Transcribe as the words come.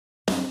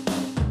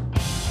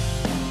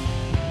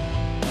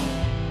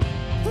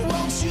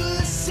you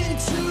listen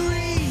to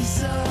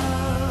reason?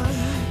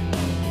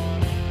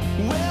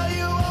 Will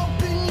you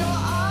open your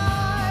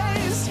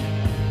eyes?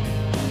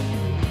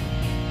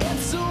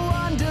 It's a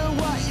wonder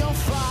what you'll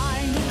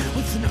find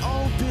with an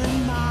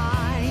open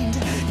mind.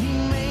 You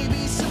may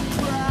be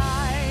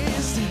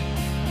surprised.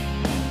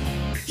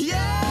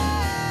 Yeah.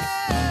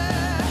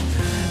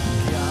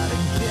 Gotta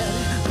get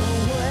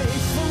away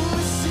from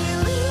this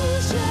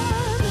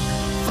illusion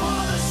for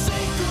the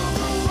sake of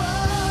the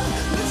world.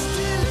 This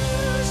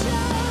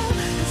delusion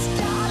has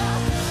gotta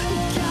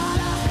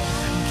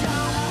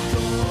go.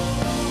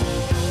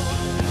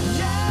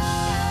 Yeah.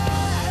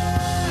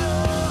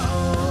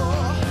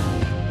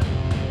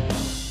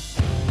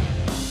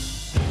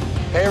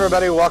 Hey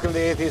everybody, welcome to the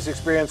Atheist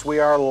Experience. We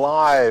are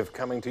live,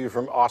 coming to you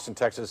from Austin,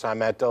 Texas. I'm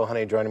Matt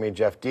Dillahunty, joining me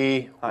Jeff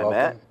D. Hi, Welcome.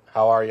 Matt.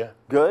 How are you?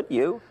 Good,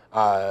 you?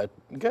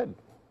 Good.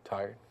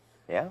 Tired.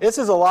 Yeah. This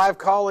is a live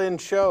call-in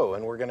show,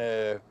 and we're going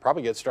to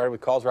probably get started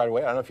with calls right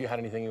away. I don't know if you had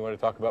anything you want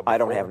to talk about before. I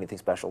don't have anything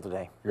special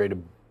today. You ready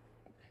to...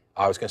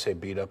 I was going to say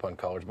beat up on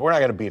callers, but we're not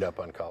going to beat up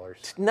on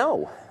callers.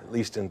 No. At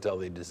least until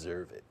they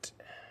deserve it.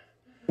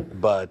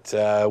 But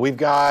we've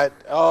got...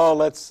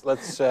 let's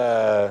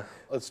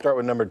start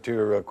with number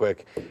 2 real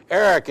quick.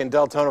 Eric in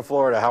Deltona,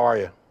 Florida. How are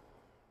you?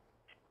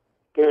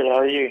 Good, how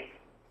are you?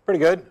 Pretty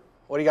good.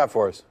 What do you got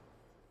for us?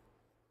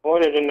 I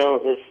wanted to know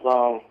if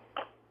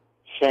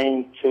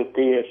saying to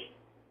theists,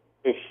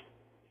 if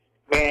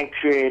man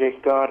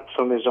created God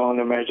from his own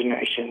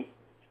imagination,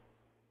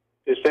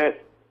 is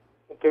that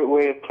a good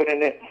way of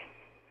putting it?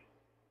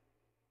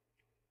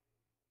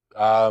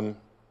 Well,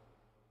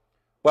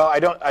 I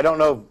don't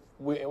know.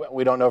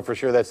 We don't know for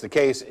sure that's the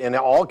case in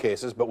all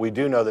cases, but we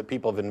do know that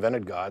people have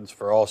invented gods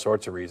for all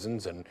sorts of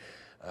reasons, and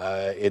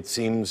it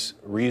seems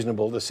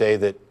reasonable to say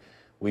that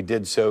we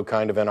did so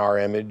kind of in our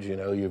image. You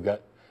know, you've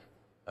got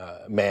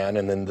man,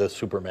 and then the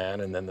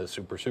Superman, and then the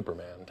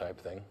Superman type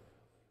thing.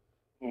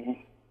 Mm-hmm.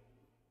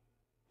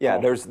 Yeah,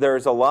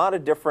 there's a lot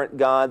of different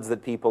gods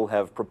that people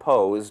have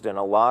proposed, and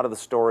a lot of the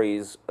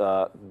stories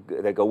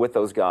that go with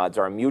those gods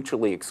are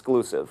mutually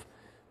exclusive,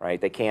 right?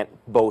 They can't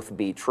both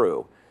be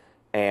true.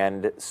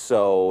 And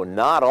so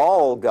not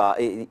all God,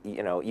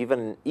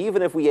 even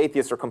if we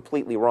atheists are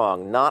completely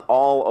wrong, not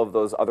all of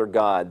those other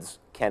gods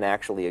can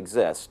actually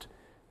exist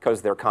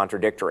because they're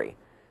contradictory.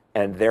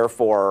 And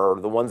therefore,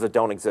 the ones that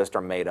don't exist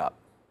are made up.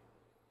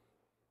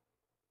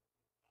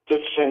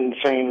 Just saying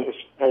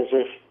as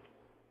if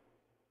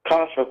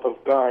concept of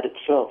God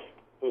itself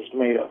was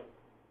made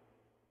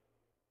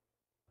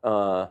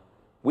up.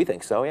 We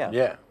think so, yeah.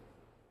 Yeah.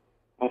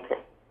 Okay.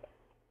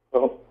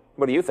 Well,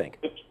 What do you think?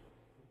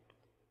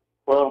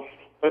 Well,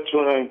 that's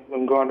what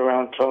I'm going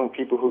around telling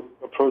people who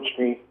approach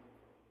me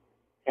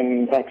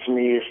and ask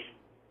me if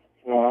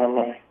I'm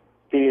a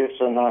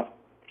theist or not.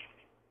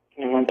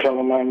 And I'm telling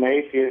them I'm an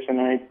atheist,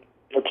 and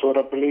that's what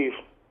I believe.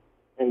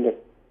 In the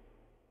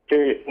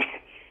period.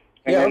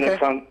 And Yeah, then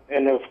okay.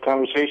 end of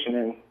conversation,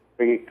 and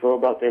they go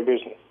about their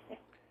business.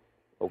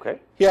 Okay.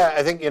 Yeah,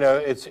 I think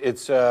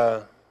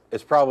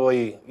it's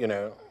probably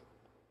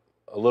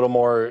a little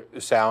more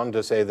sound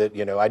to say that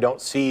I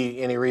don't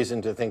see any reason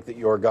to think that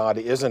your God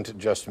isn't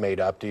just made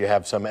up. Do you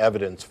have some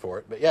evidence for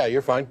it? But yeah,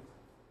 you're fine.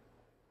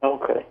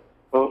 Okay.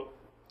 Well,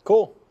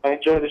 Cool. I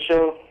enjoy the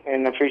show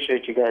and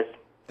appreciate you guys.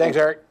 Thanks,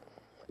 Eric.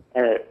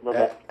 All right.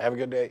 Bye-bye. Have a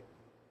good day.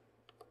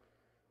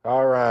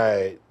 All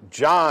right.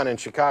 John in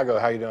Chicago,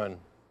 how you doing?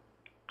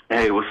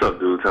 Hey, what's up,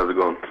 dudes? How's it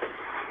going?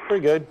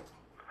 Pretty good.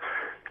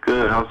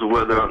 Good. How's the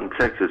weather out in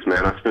Texas,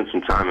 man? I spent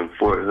some time in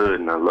Fort Hood,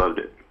 and I loved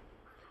it.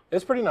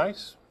 It's pretty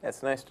nice.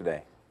 That's nice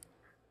today.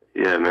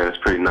 Yeah, man, it's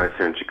pretty nice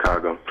here in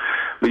Chicago.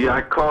 But yeah,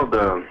 I called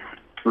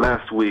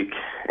last week,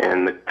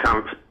 and the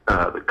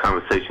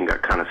conversation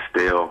got kind of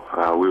stale.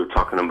 We were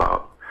talking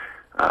about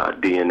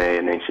DNA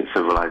and ancient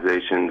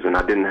civilizations, and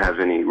I didn't have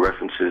any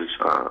references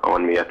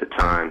on me at the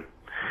time.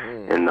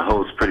 And the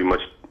host pretty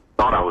much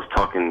thought I was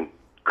talking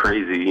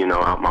crazy,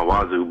 out my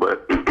wazoo,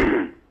 but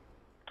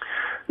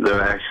there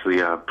are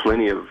actually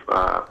plenty of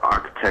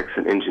architects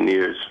and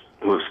engineers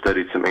who have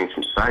studied some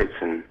ancient sites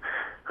and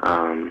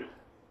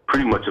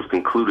pretty much have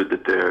concluded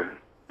that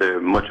they're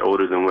much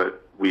older than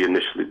what we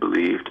initially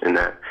believed, and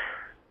that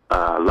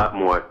a lot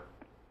more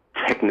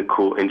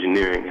technical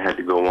engineering had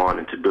to go on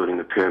into building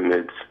the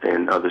pyramids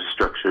and other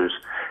structures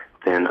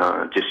than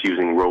just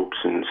using ropes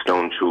and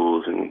stone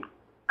tools and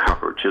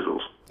copper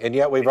chisels. And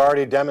yet we've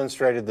already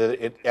demonstrated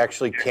that it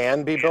actually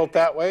can be built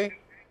that way.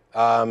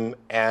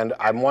 And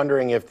I'm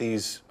wondering if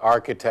these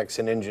architects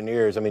and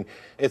engineers, I mean,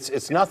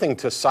 it's nothing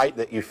to cite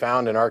that you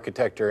found an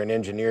architect or an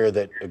engineer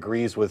that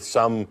agrees with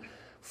some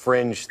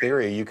fringe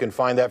theory. You can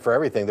find that for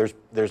everything.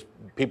 There's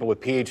people with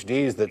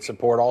PhDs that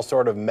support all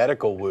sort of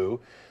medical woo.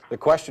 The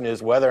question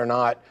is whether or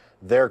not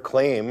their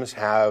claims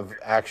have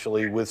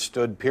actually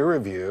withstood peer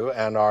review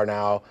and are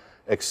now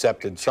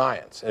accepted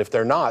science. And if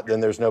they're not, then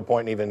there's no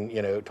point in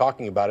even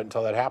talking about it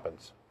until that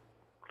happens.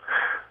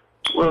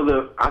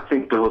 Well, I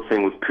think the whole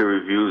thing with peer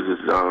reviews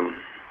is,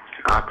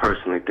 I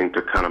personally think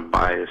they're kind of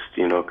biased,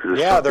 because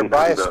yeah, they're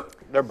biased.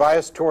 They're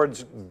biased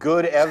towards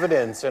good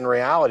evidence and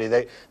reality.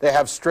 They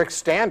have strict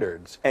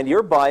standards. And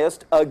you're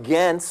biased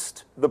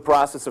against the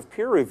process of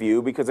peer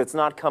review because it's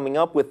not coming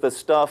up with the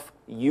stuff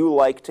you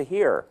like to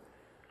hear.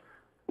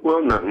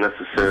 Well, not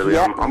necessarily.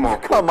 Yeah, I'm all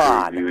come for peer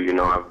on. review. You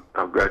know,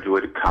 I've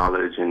graduated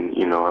college, and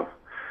you know,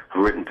 I've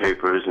written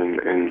papers,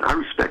 and I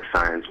respect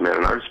science, man,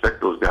 and I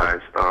respect those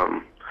guys.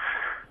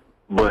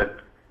 But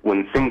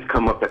when things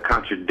come up that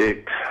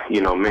contradict, you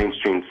know,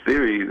 mainstream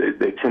theory,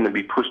 they tend to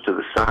be pushed to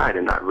the side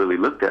and not really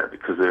looked at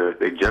because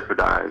they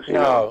jeopardize. You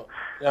know?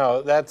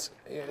 No,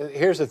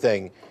 here's the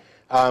thing.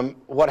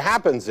 What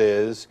happens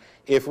is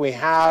if we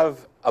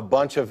have a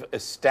bunch of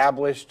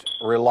established,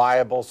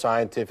 reliable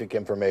scientific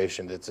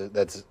information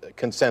that's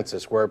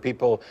consensus, where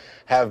people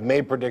have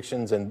made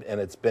predictions and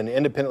it's been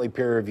independently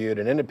peer reviewed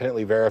and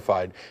independently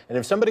verified, and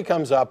if somebody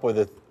comes up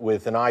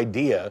with an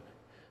idea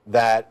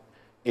that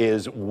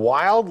is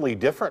wildly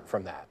different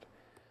from that,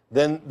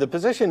 then the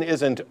position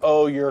isn't,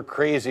 oh, you're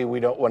crazy, we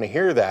don't want to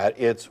hear that.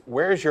 It's,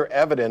 where's your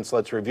evidence,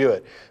 let's review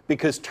it.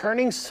 Because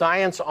turning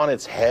science on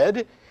its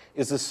head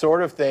is the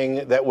sort of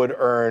thing that would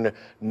earn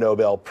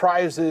Nobel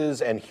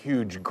Prizes and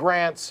huge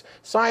grants.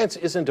 Science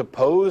isn't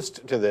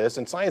opposed to this,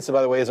 and science,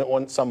 by the way, isn't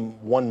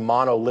one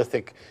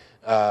monolithic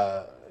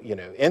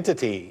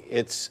entity.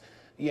 It's,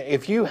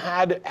 if you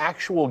had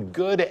actual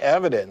good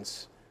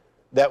evidence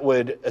that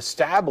would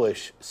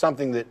establish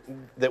something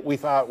that we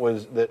thought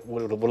that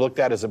would looked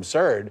at as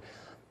absurd,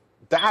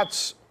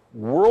 that's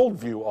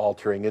worldview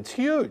altering. It's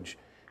huge.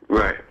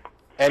 Right.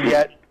 And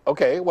yet,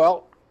 okay,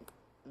 well,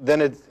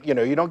 then it's, you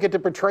don't get to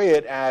portray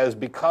it as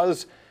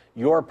because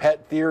your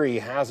pet theory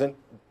hasn't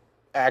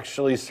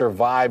actually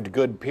survived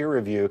good peer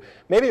review.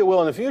 Maybe it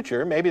will in the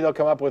future. Maybe they'll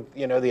come up with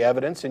the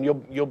evidence, and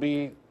you'll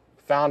be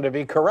found to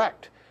be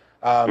correct.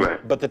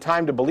 Right. But the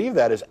time to believe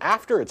that is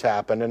after it's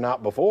happened and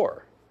not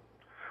before.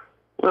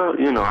 Well,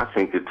 I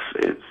think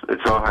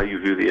it's all how you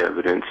view the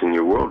evidence in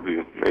your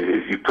worldview.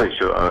 If you place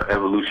your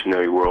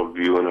evolutionary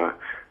worldview in a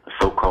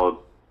so-called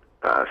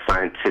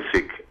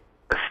scientific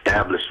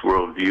established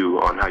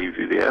worldview on how you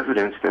view the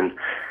evidence, then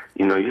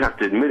you have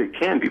to admit it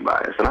can be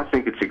biased. And I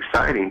think it's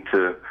exciting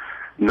to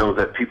know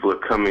that people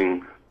are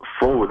coming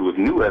forward with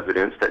new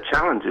evidence that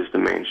challenges the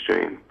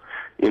mainstream.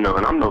 And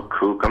I'm no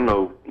kook.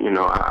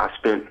 I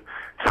spent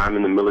time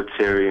in the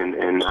military,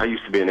 and I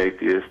used to be an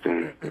atheist,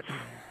 and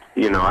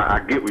I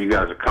get where you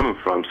guys are coming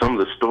from. Some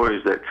of the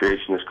stories that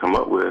creationists come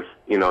up with,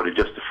 to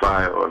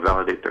justify or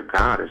validate their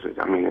God, it's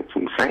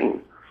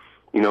insane.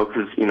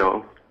 Because,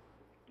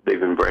 they've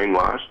been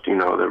brainwashed,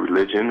 their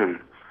religion,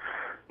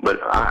 but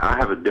I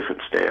have a different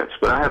stance.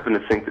 But I happen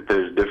to think that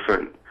there's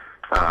different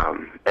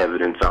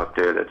evidence out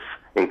there that's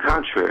in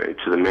contrary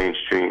to the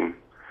mainstream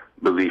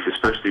belief,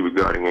 especially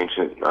regarding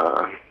ancient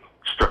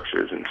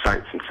structures and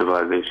sites and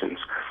civilizations.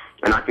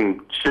 And I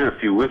can share a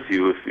few with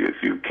you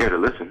if you care to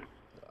listen.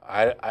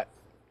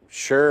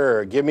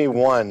 Sure, give me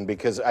one,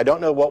 because I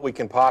don't know what we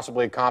can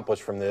possibly accomplish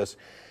from this.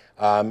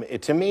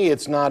 To me,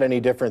 it's not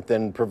any different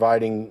than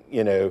providing,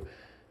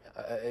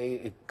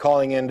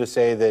 calling in to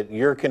say that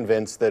you're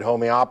convinced that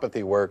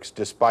homeopathy works,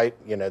 despite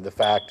the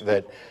fact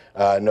that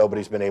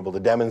nobody's been able to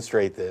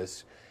demonstrate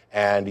this,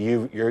 and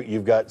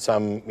you've got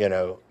some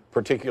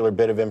particular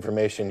bit of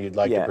information you'd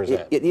like to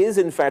present. It is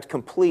in fact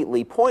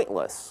completely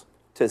pointless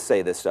to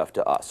say this stuff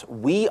to us.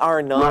 We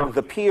are not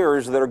the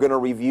peers that are going to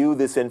review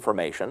this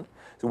information.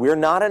 So we're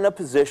not in a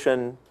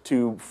position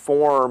to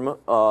form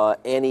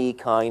any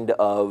kind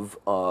of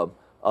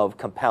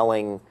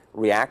compelling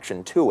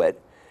reaction to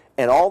it.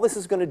 And all this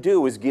is going to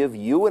do is give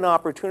you an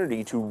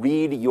opportunity to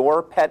read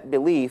your pet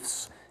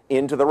beliefs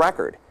into the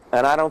record.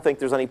 And I don't think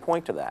there's any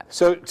point to that.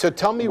 So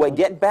tell me...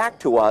 Get back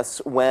to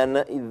us when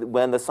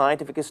the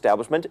scientific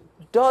establishment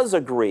does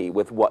agree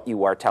with what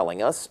you are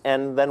telling us,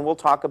 and then we'll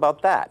talk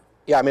about that.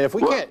 Yeah, I mean, if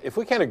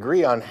we can't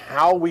agree on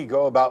how we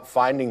go about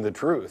finding the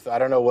truth, I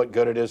don't know what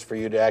good it is for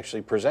you to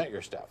actually present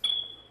your stuff.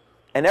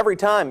 And every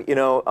time,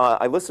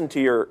 I listened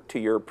to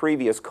your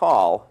previous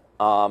call.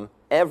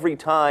 Every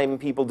time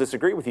people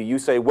disagree with you, you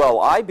say, "Well,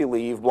 I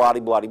believe blah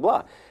blah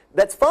blah."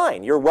 That's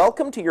fine. You're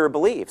welcome to your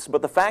beliefs,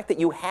 but the fact that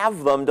you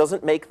have them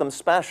doesn't make them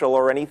special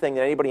or anything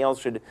that anybody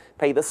else should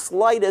pay the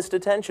slightest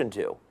attention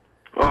to.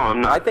 Oh,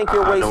 I'm not, I think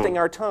you're wasting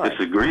our time. I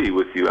disagree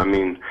with you. I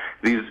mean,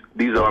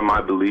 these are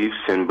my beliefs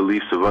and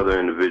beliefs of other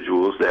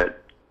individuals that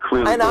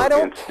clearly and go I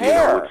don't against,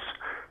 care.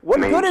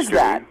 What good is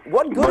that?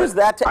 What good is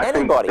that to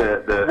anybody?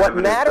 What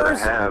matters?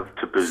 That I have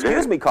to present,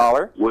 excuse me,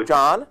 caller,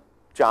 John.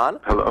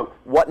 Hello.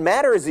 What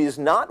matters is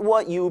not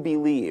what you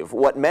believe.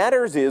 What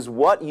matters is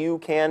what you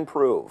can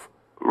prove.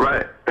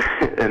 Right.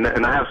 And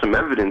I have some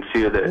evidence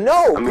here that...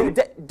 No,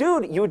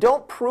 dude, you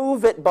don't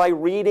prove it by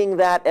reading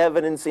that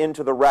evidence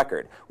into the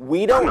record.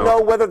 We don't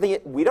know whether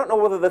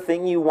the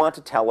thing you want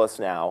to tell us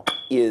now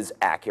is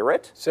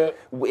accurate.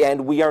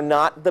 And we are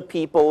not the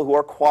people who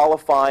are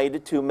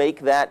qualified to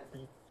make that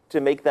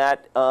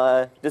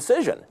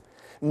decision.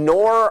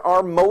 Nor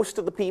are most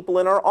of the people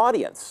in our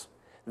audience.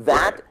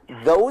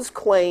 Those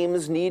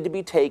claims need to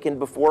be taken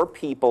before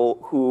people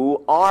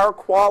who are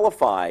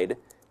qualified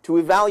to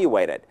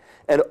evaluate it.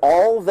 And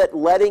all that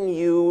letting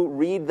you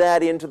read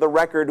that into the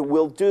record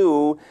will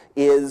do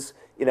is,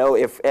 you know,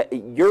 if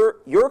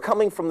you're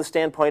coming from the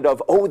standpoint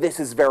of, oh, this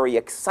is very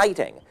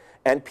exciting.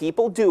 And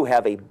people do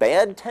have a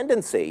bad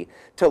tendency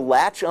to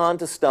latch on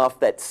to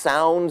stuff that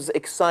sounds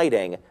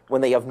exciting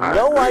when they have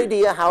no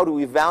idea how to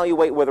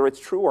evaluate whether it's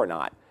true or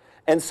not.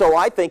 And so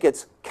I think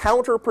it's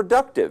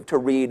counterproductive to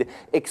read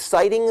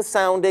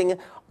exciting-sounding,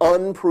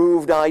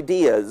 unproved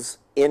ideas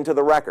into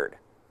the record.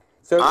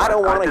 So I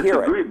don't want to hear it. I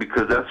disagree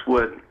because that's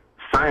what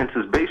science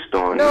is based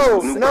on.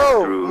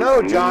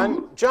 No,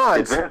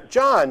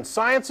 John.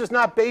 Science is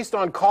not based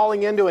on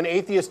calling into an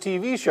atheist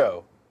TV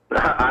show.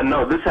 I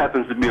know this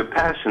happens to be a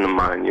passion of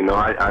mine. You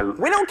know,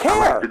 we don't care.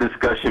 I like the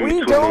discussion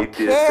between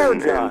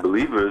atheists and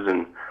believers,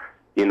 and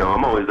you know,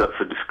 I'm always up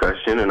for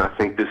discussion. And I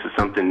think this is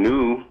something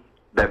new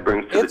that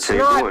brings to the table. It's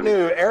not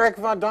new. Eric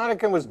von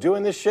Däniken was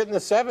doing this shit in the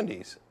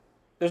 '70s.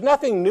 There's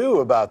nothing new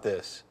about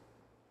this.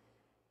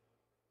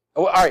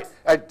 Oh, all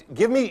right,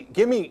 give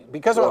me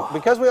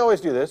because we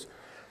always do this.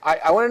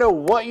 I want to know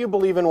what you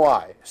believe and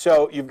why.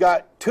 So you've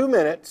got 2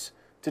 minutes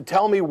to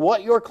tell me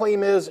what your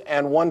claim is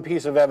and one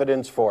piece of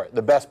evidence for it,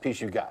 the best piece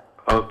you got.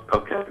 Oh,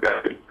 okay,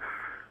 got it.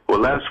 Well,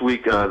 last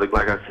week,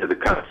 like I said, the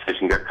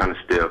conversation got kind of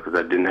stale because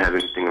I didn't have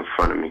anything in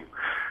front of me.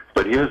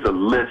 But here's a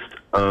list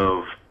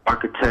of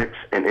architects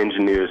and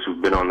engineers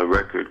who've been on the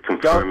record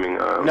confirming...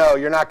 No,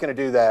 you're not going to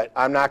do that.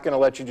 I'm not going to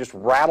let you just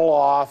rattle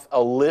off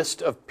a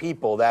list of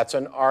people. That's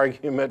an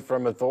argument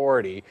from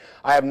authority.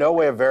 I have no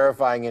way of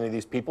verifying any of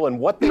these people, and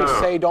what they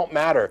say don't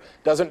matter.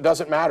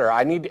 Doesn't matter.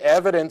 I need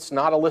evidence,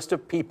 not a list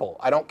of people.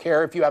 I don't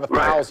care if you have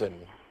 1,000.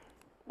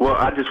 Well,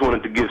 I just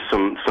wanted to give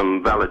some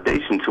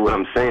validation to what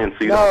I'm saying.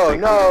 So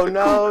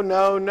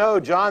No,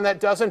 John, that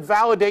doesn't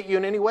validate you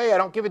in any way. I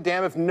don't give a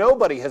damn if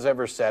nobody has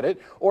ever said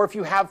it, or if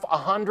you have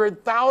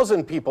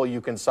 100,000 people you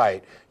can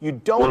cite. You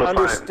don't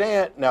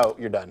understand. No,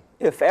 you're done.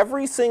 If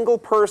every single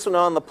person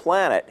on the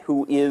planet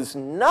who is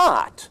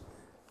not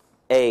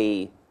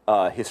a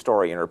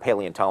historian or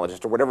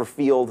paleontologist or whatever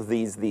field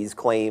these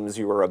claims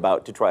you are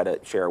about to try to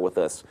share with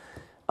us,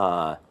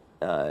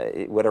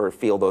 whatever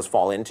field those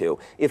fall into,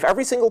 if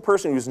every single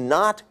person who's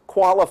not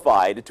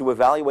qualified to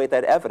evaluate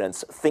that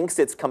evidence thinks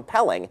it's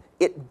compelling,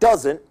 it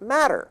doesn't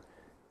matter.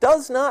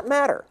 Does not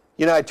matter.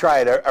 You know, I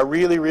tried. I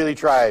really, really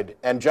tried.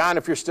 And John,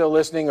 if you're still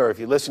listening, or if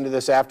you listen to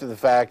this after the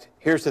fact,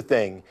 here's the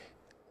thing.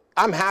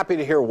 I'm happy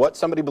to hear what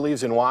somebody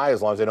believes and why,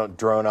 as long as they don't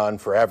drone on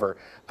forever.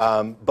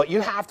 But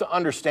you have to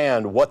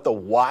understand what the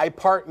why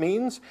part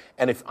means.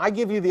 And if I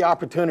give you the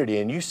opportunity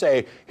and you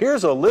say,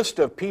 here's a list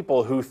of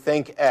people who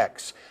think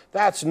X,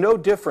 that's no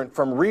different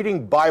from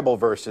reading Bible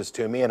verses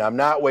to me, and I'm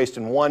not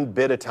wasting one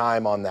bit of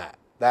time on that.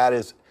 That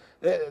is,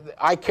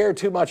 I care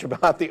too much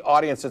about the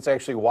audience that's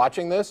actually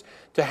watching this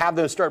to have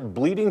them start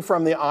bleeding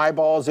from the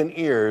eyeballs and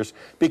ears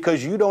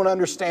because you don't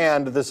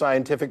understand the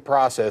scientific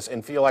process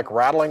and feel like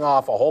rattling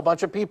off a whole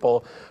bunch of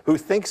people who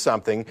think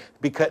something,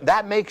 because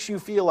that makes you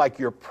feel like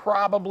you're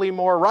probably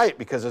more right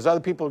because there's other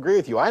people who agree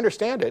with you. I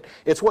understand it.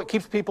 It's what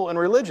keeps people in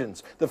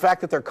religions. The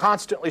fact that they're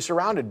constantly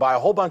surrounded by a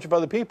whole bunch of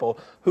other people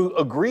who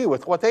agree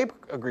with what they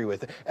agree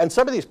with. And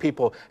some of these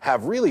people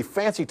have really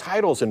fancy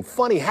titles and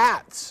funny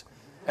hats.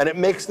 And it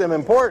makes them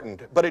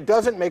important, but it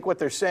doesn't make what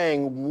they're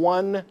saying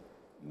 1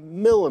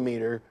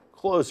 millimeter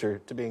closer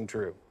to being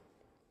true.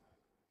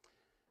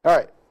 All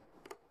right.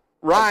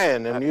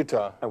 Ryan in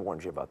Utah. I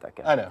warned you about that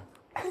guy. I know.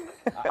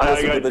 I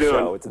listened to the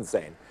show. It's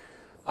insane.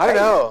 I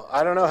know.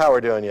 I don't know how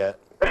we're doing yet.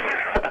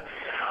 I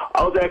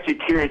was actually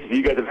curious if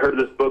you guys have heard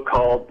of this book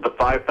called The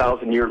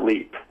 5,000-Year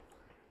Leap.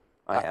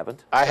 I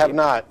haven't. I have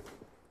not.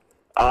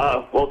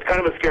 Well, it's kind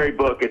of a scary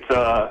book.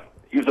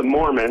 He was a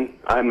Mormon.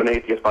 I'm an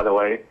atheist, by the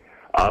way.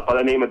 By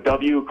the name of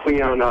W.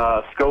 Cleon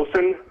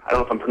Skosen. I don't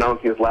know if I'm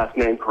pronouncing his last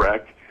name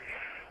correct.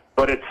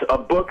 But it's a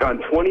book on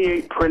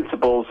 28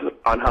 principles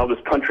on how this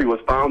country was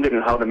founded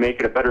and how to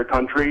make it a better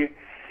country.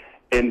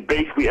 And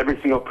basically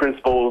every single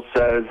principle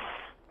says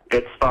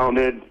it's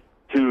founded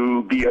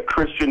to be a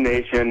Christian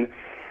nation,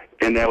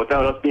 and that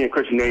without us being a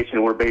Christian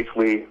nation, we're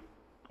basically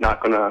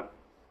not going to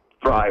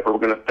thrive, or we're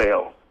going to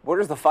fail. Where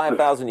does the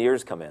 5,000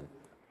 years come in?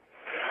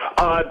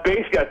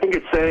 Basically, I think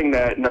it's saying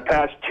that in the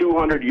past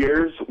 200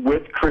 years,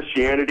 with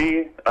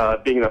Christianity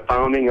being the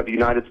founding of the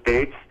United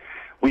States,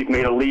 we've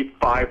made a leap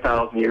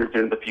 5,000 years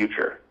into the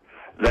future.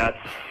 That's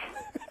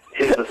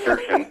his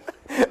assertion.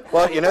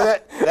 Well, you know,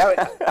 that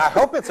I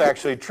hope it's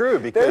actually true,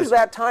 because there's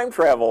that time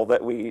travel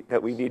that we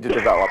need to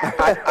develop.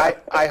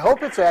 I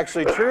hope it's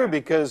actually true,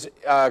 because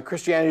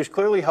Christianity has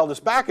clearly held us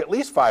back at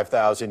least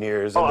 5,000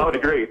 years. Oh, I would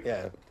agree.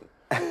 Yeah.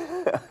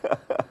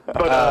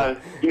 But,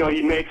 you know,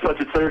 you make such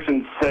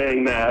assertions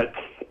saying that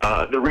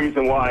the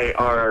reason why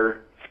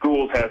our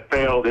schools have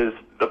failed is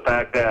the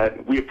fact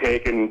that we've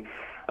taken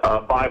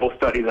Bible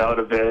studies out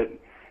of it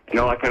and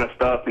all that kind of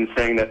stuff, and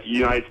saying that the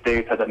United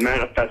States has a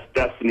manifest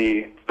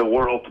destiny to the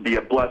world to be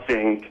a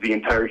blessing to the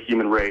entire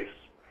human race.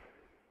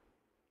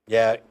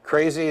 Yeah,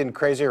 crazy and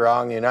crazy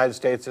wrong. The United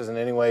States isn't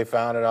in any way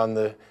founded on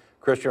the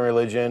Christian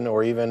religion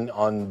or even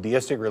on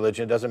deistic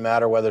religion. It doesn't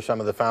matter whether some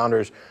of the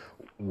founders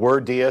were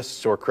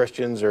deists or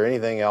Christians or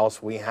anything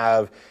else. We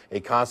have a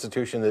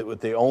constitution that with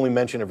the only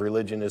mention of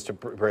religion is to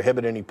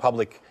prohibit any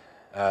public,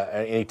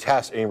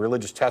 any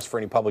religious test for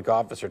any public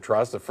office or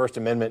trust. The First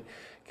Amendment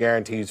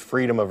guarantees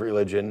freedom of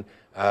religion.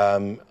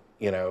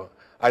 You know,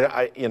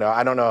 I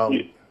don't know.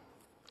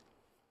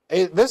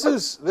 This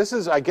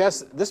is, I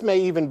guess, this may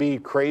even be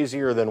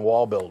crazier than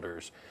wall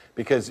builders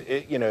because,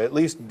 you know, at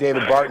least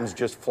David Barton's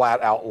just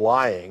flat out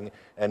lying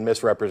and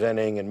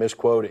misrepresenting and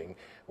misquoting.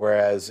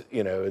 Whereas,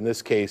 you know, in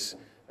this case,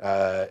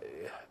 I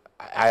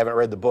haven't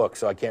read the book,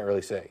 so I can't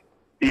really say.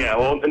 Yeah,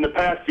 well, in the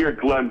past year,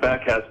 Glenn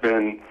Beck has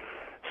been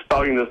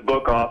spouting this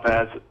book off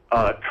as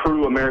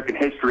true American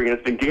history, and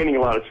it's been gaining a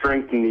lot of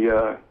strength in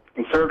the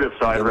conservative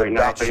side right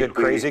now. That shit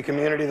crazy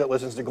community that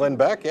listens to Glenn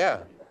Beck, yeah.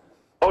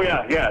 Oh,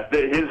 yeah.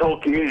 His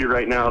whole community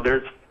right now,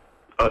 there's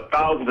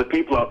thousands of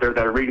people out there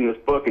that are reading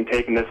this book and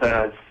taking this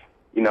as,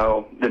 you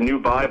know, the new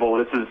Bible.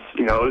 This is,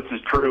 you know, this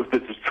is truth,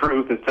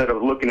 instead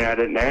of looking at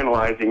it and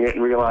analyzing it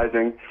and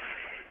realizing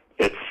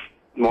it's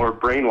more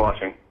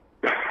brainwashing.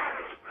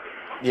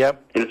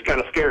 Yep. And it's kind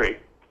of scary.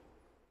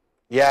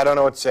 Yeah, I don't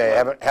know what to say.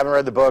 Haven't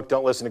read the book.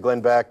 Don't listen to Glenn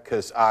Beck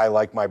because I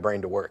like my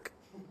brain to work.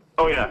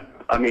 Oh, yeah.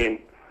 I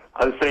mean,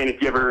 I was saying if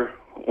you ever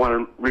want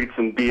to read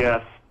some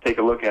BS, take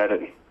a look at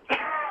it.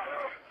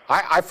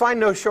 I find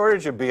no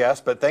shortage of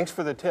BS, but thanks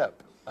for the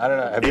tip. I don't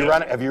know.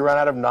 Have you run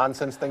out of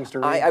nonsense things to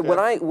read? When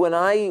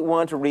I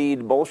want to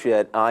read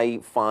bullshit, I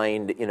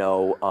find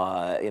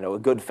a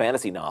good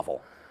fantasy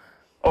novel,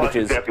 which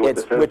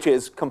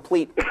is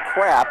complete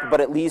crap, but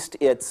at least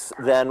it's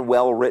then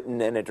well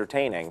written and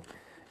entertaining,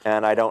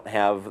 and I don't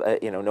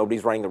have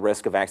nobody's running the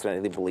risk of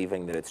accidentally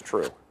believing that it's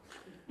true.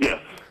 Yes.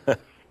 All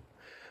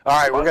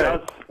right, we're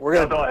gonna.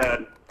 That's all I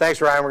had. Thanks,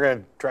 Ryan. We're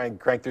gonna try and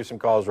crank through some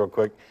calls real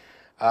quick.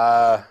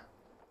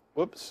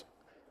 Whoops.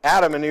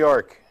 Adam in New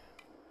York.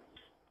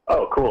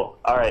 Oh, cool.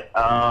 All right.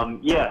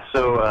 Yeah,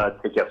 so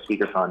take you off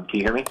speakerphone. Can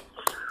you hear me?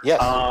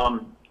 Yes.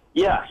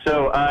 Yeah,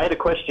 so I had a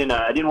question.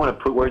 I didn't want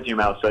to put words in your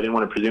mouth, so I didn't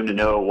want to presume to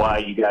know why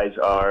you guys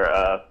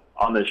are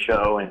on this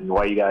show and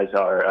why you guys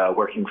are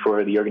working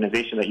for the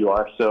organization that you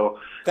are. So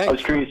Thanks. I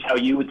was curious how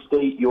you would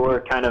state your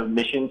kind of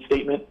mission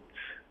statement.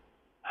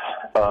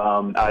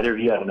 Either of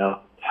you, I don't know,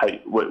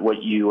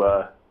 what you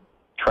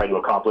try to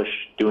accomplish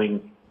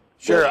doing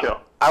Sure. this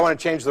show. I want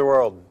to change the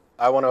world.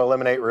 I want to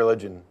eliminate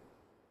religion.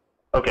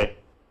 Okay.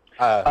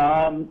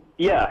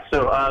 Yeah,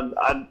 so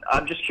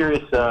I'm just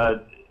curious, do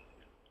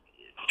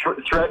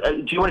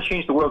you want to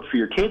change the world for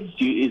your kids?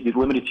 Is it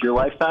limited to your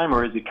lifetime,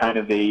 or is it kind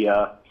of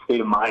a state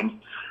of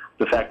mind,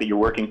 the fact that you're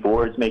working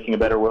towards making a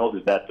better world?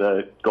 Is that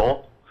the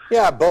goal?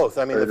 Yeah, both.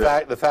 I mean,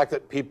 the fact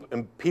that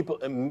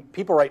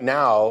people right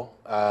now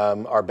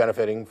are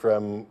benefiting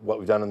from what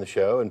we've done on the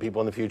show, and people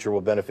in the future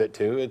will benefit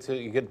too.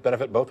 You get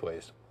benefit both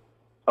ways.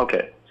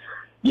 Okay.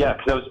 Yeah,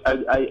 because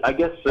I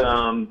guess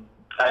I'm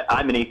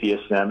an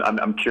atheist, and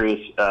I'm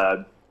curious.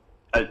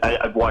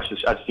 I've watched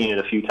this. I've seen it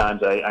a few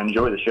times. I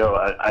enjoy the show.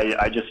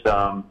 I just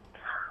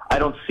I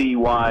don't see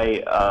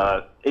why.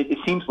 It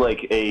seems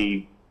like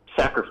a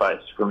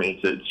sacrifice for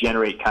me to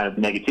generate kind of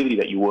negativity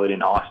that you would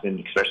in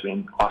Austin, especially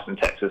in Austin,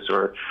 Texas,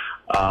 or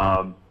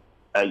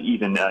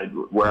even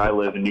where I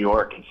live in New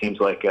York. It seems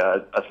like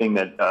a thing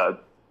that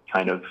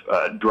kind of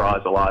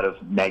draws a lot of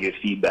negative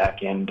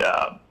feedback,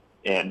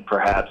 and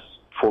perhaps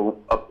for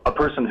a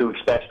person who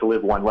expects to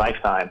live one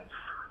lifetime,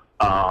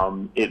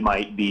 it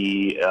might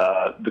be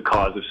the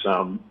cause of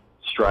some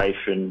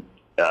strife and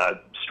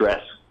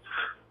stress.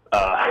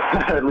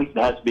 At least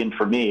that's been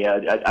for me.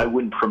 I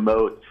wouldn't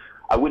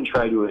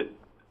try to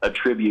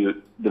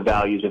attribute the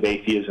values of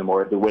atheism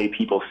or the way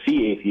people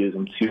see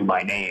atheism to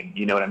my name.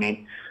 You know what I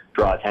mean?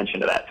 Draw attention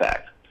to that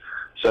fact.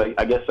 So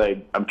I guess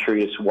I'm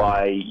curious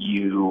why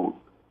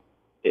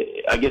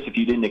I guess if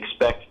you didn't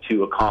expect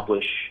to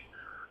accomplish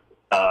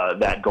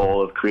that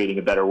goal of creating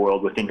a better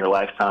world within your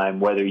lifetime,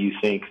 whether you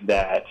think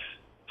that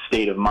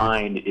state of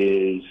mind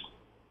is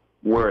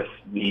worth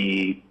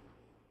the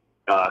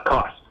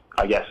cost.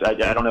 I guess I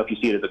don't know if you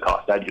see it as a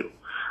cost. I do,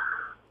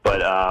 but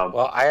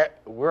well,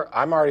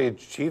 I'm already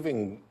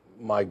achieving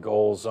my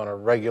goals on a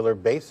regular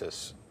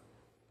basis.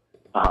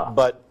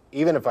 But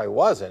even if I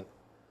wasn't,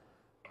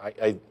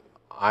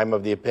 I'm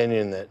of the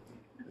opinion that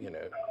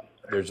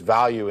there's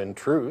value in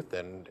truth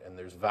and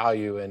there's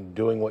value in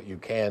doing what you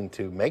can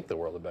to make the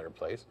world a better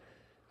place.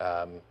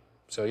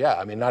 So yeah,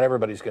 I mean, not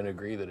everybody's going to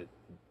agree that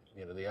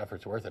the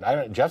effort's worth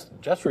it.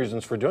 Jeff's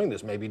reasons for doing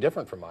this may be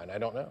different from mine. I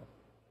don't know.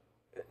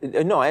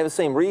 No, I have the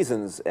same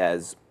reasons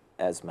as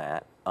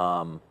Matt.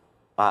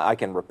 I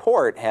can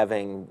report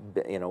having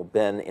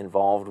been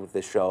involved with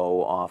the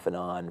show off and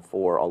on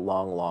for a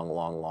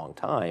long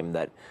time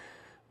that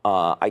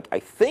I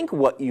think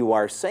what you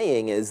are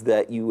saying is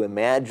that you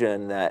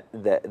imagine that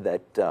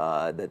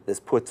this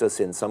puts us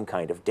in some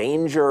kind of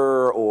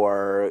danger,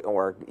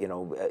 or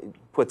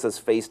puts us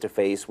face to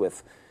face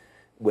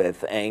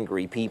with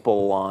angry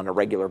people on a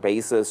regular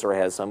basis, or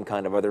has some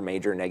kind of other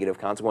major negative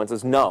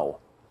consequences. No,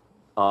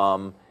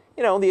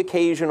 you know, the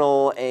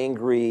occasional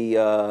angry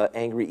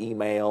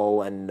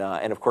email and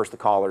of course the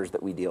callers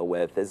that we deal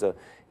with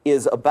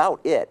is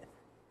about it.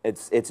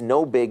 It's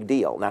no big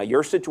deal. Now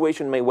your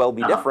situation may well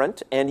be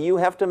different, and you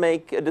have to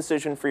make a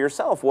decision for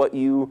yourself what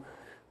you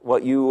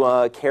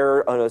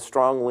care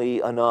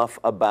strongly enough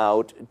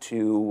about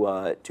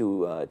to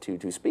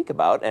speak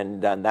about,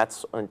 and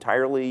that's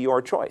entirely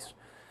your choice.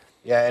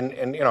 Yeah,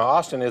 and you know,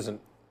 Austin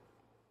isn't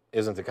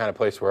the kind of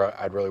place where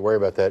I'd really worry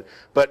about that.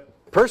 But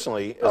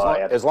personally,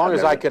 as long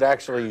as I could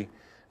actually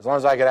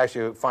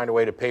find a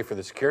way to pay for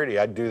the security,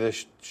 I'd do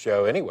this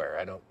show anywhere.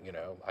 I don't, you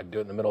know, I'd do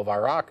it in the middle of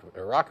Iraq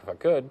if I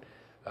could.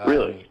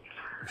 Really?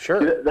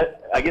 Sure.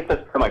 I guess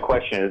that's my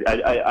question.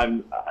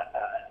 I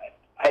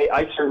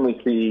certainly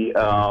see.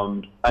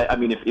 I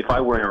mean, if I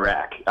were in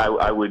Iraq,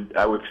 I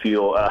would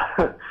feel.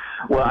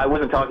 Well, I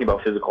wasn't talking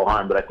about physical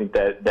harm, but I think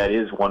that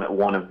is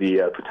one of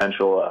the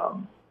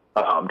potential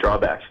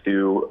drawbacks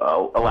to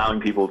allowing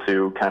people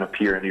to kind of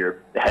peer into your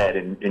head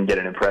and get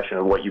an impression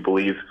of what you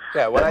believe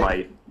that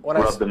might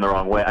rub them the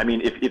wrong way. I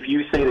mean, if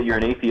you say that you're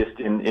an atheist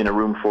in a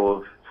room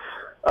full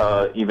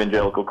of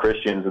evangelical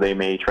Christians, they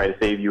may try to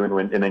save you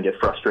and then get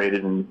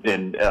frustrated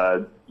and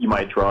you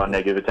might draw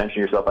negative attention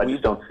to yourself. I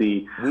just don't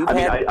see. I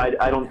mean,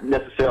 I don't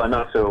necessarily. I'm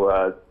not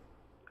so.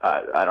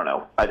 I don't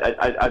know.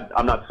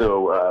 I'm not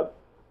so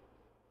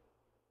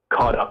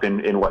caught up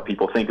in what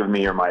people think of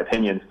me or my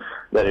opinions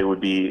that it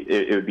would be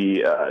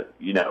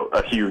you know,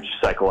 a huge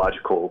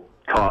psychological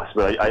cost.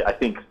 But I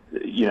think,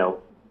 you know,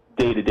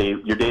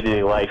 your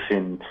day-to-day life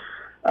in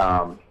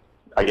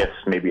I guess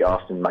maybe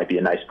Austin might be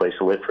a nice place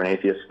to live for an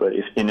atheist, but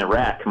if in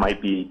Iraq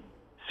might be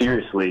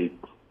seriously.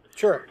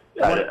 Sure.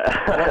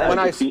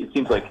 It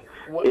seems like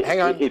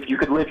if you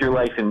could live your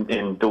life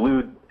and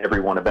delude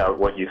everyone about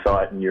what you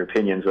thought and your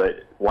opinions,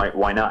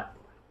 why not?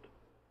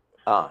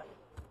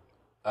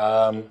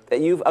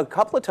 You've a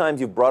couple of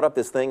times you've brought up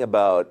this thing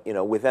about, you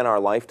know, within our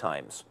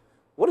lifetimes.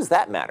 What does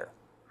that matter?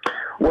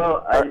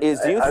 Well,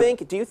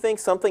 do you think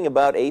something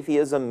about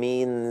atheism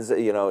means,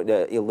 you know,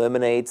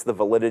 eliminates the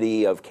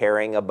validity of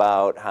caring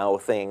about how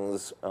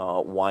things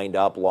wind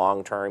up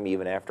long term,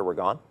 even after we're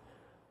gone?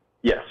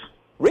 Yes.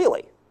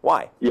 Really?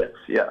 Why? Yes.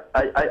 Yeah.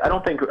 I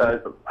don't think.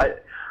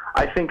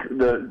 I think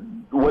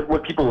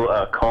what people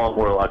call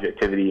moral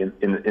objectivity in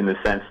the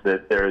sense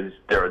that there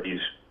are these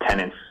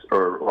tenets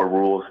or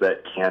rules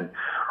that can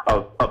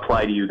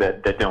apply to you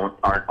that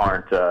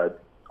aren't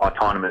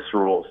autonomous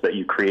rules that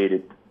you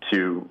created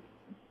to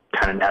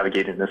kind of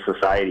navigate in this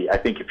society. I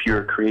think if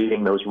you're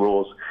creating those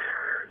rules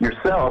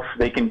yourself,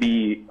 they can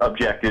be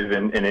objective,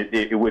 and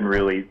it wouldn't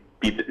really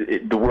be,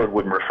 the word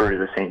wouldn't refer to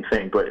the same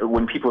thing. But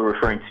when people are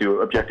referring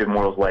to objective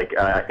morals, like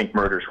I think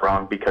murder's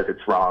wrong because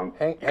it's wrong,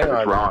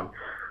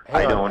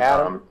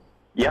 Adam,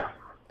 yeah.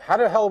 How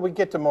the hell did we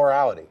get to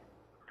morality?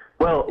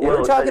 Well,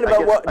 we're talking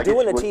about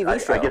doing a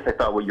TV show. I guess I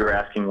thought what you were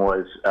asking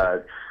was.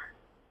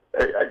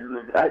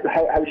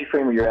 How would you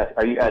frame what you're asking?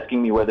 Are you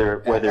asking me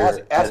whether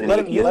as an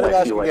atheist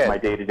I feel like my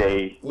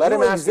day-to-day...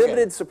 You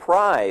exhibited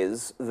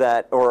surprise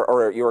that,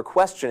 or you were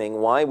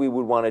questioning why we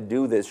would want to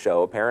do this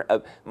show.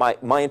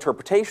 My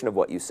interpretation of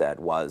what you said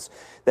was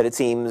that it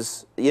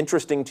seems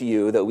interesting to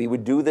you that we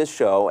would do this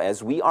show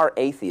as we are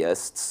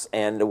atheists,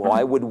 and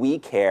why would we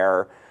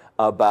care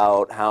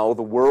about how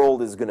the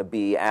world is going to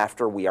be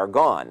after we are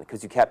gone?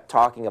 Because you kept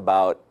talking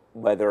about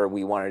whether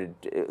we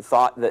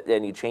thought that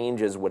any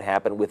changes would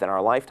happen within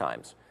our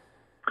lifetimes.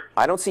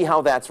 I don't see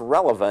how that's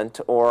relevant,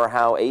 or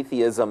how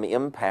atheism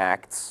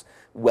impacts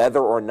whether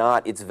or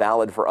not it's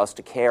valid for us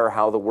to care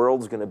how the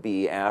world's going to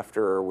be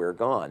after we're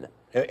gone.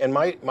 And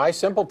my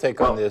simple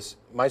take on this,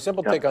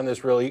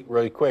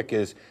 really quick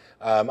is,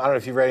 I don't know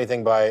if you've read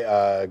anything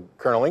by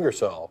Colonel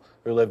Ingersoll,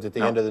 who lived at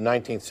the end of the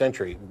 19th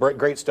century.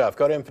 Great stuff.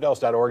 Go to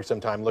infidels.org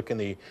sometime, look in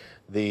the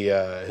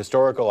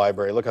historical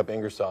library, look up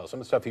Ingersoll. Some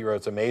of the stuff he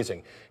wrote is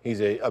amazing. He's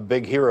a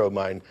big hero of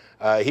mine.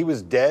 He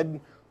was dead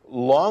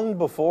long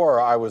before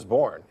I was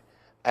born,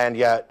 and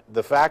yet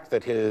the fact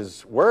that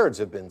his words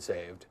have been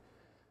saved,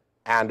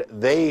 and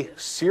they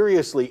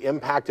seriously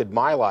impacted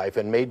my life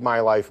and made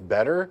my life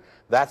better,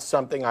 that's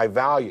something I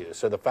value.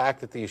 So the fact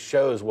that these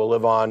shows will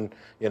live on,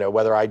 you know,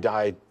 whether I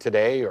die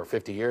today or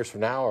 50 years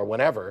from now or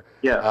whenever,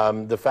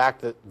 the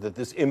fact that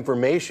this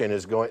information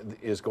is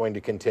going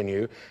to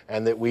continue,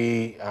 and that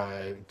we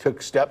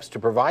took steps to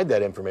provide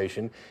that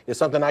information, is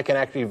something I can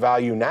actually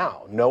value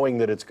now, knowing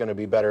that it's going to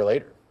be better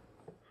later.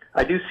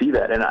 I do see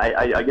that, and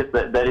I guess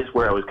that is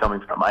where I was coming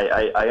from.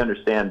 I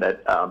understand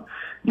that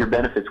your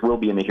benefits will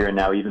be in the here and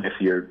now, even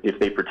if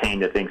they pertain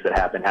to things that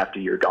happen after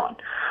you're gone.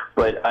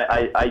 But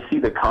I see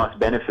the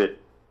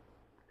cost-benefit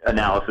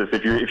analysis.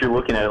 If you're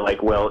looking at it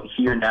like, well,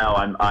 here now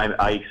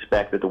I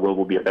expect that the world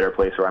will be a better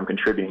place, or I'm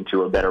contributing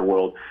to a better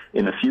world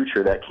in the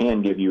future, that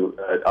can give you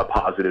a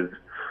positive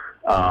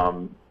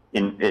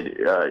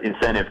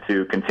incentive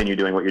to continue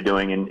doing what you're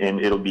doing, and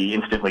it'll be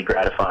instantly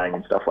gratifying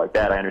and stuff like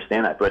that. I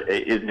understand that, but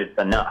is it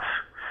enough?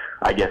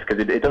 I guess,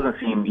 because it doesn't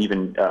seem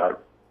even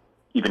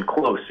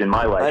close in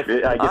my life.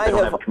 I guess I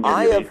don't have a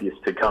community of atheists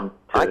to come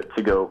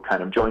to go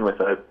kind of join with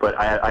it, but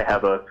I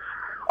have a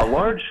a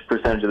large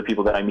percentage of the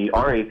people that I meet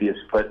are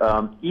atheists, but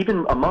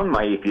even among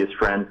my atheist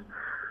friends,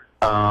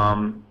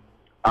 I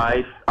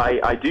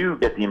do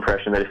get the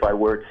impression that if I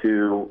were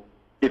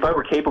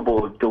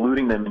capable of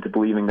deluding them into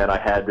believing that I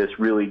had this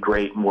really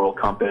great moral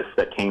compass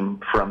that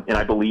came from, and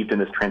I believed in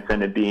this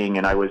transcendent being,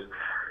 and I was,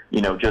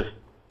 just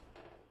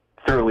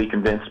thoroughly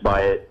convinced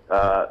by it,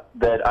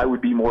 that I would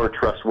be more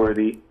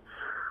trustworthy.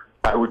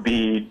 I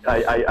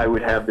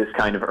would have this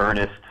kind of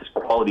earnest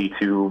quality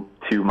to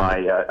my.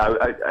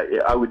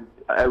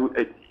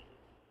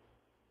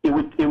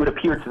 It would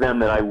appear to them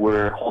that I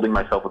were holding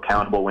myself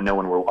accountable when no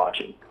one were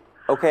watching.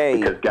 Okay.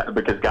 Because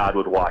God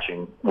would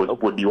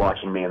be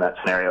watching me in that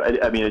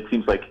scenario. I mean, it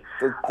seems like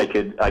I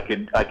could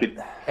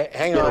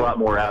Hang get on. a lot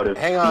more out of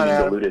Hang on, being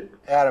Adam. deluded.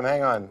 Adam,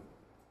 hang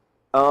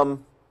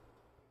on.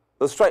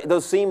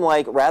 Those seem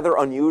like rather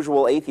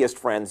unusual atheist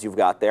friends you've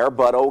got there,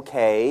 but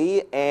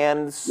okay.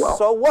 And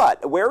so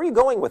what? Where are you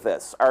going with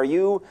this? Are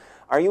you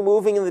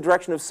moving in the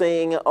direction of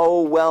saying,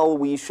 oh, well,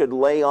 we should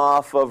lay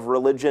off of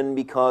religion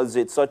because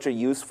it's such a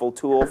useful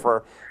tool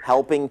for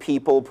helping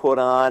people put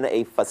on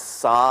a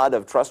facade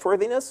of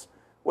trustworthiness?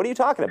 What are you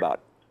talking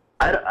about?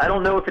 I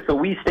don't know if it's a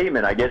we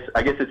statement. I guess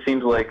it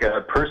seems like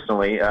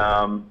personally,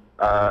 I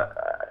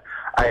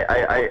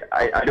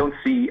don't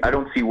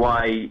see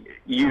why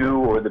you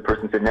or the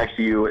person sitting next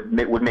to you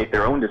would make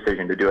their own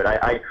decision to do it.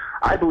 I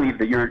believe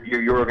that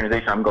your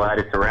organization, I'm glad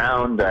it's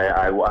around.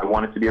 I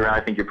want it to be around.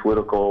 I think your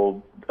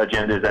political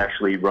agenda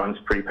actually runs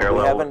pretty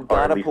parallel. We haven't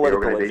got a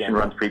political the organization agenda.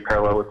 runs pretty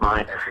parallel with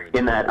mine.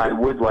 In that I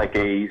would like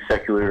a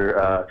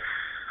secular,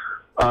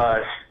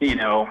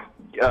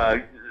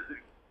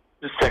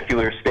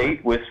 secular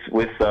state with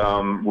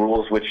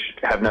rules which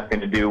have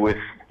nothing to do with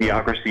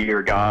theocracy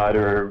or God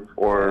or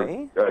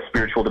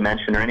spiritual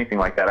dimension or anything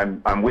like that.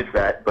 I'm with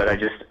that, but I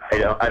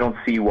don't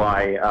see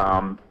why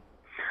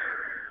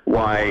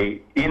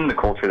in the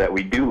culture that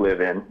we do live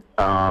in,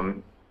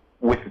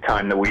 with the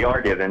time that we are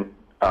given,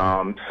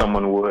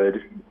 someone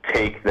would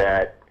take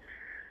that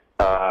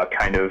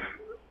kind of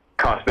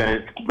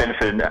cost-benefit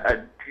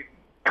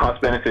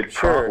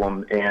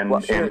problem and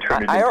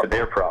turn it into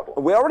their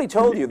problem. We already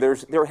told you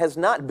there has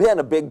not been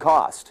a big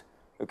cost.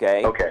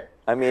 Okay. Okay.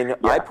 I mean,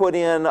 I put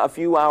in a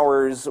few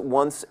hours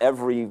once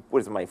every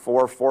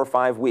 4 or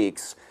 5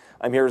 weeks.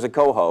 I'm here as a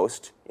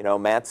co-host.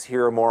 Matt's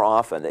here more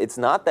often. It's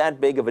not that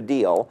big of a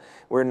deal.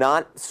 We're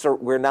not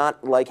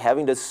like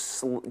having to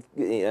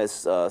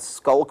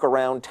skulk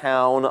around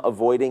town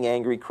avoiding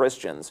angry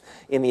Christians.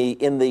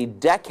 In the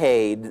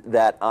decade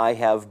that I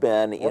have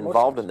been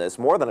involved in this,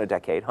 more than a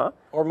decade, huh?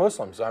 Or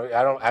Muslims.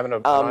 I don't have to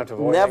avoid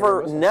angry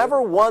Muslims.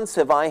 Never once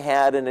have I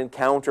had an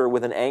encounter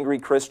with an angry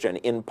Christian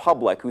in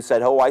public who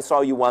said, "Oh, I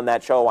saw you on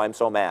that show. I'm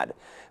so mad."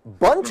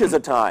 Bunches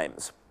of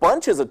times,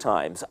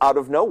 out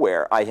of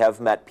nowhere, I have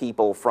met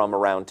people from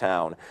around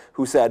town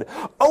who said,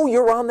 "Oh,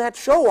 you're on that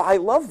show. I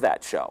love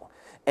that show."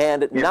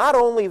 And not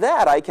only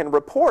that, I can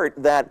report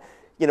that,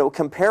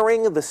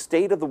 comparing the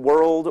state of the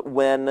world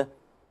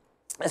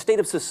a state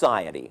of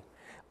society,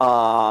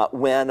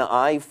 when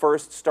I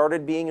first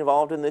started being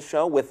involved in this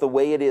show with the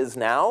way it is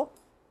now,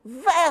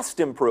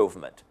 vast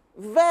improvement.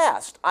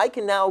 Vast. I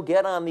can now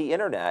get on the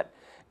internet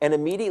and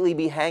immediately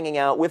be hanging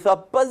out with a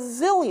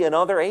bazillion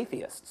other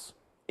atheists,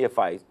 if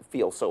I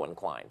feel so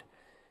inclined.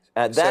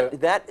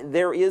 That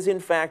there is, in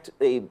fact,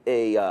 a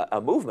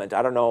movement.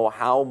 I don't know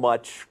how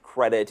much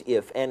credit,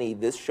 if any,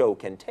 this show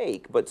can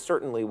take, but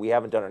certainly we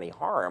haven't done any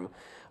harm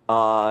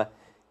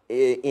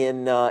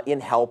in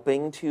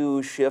helping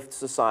to shift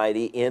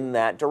society in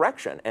that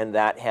direction, and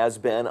that has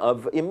been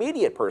of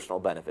immediate personal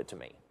benefit to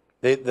me.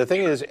 The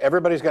thing is,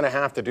 everybody's going to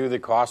have to do the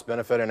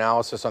cost-benefit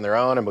analysis on their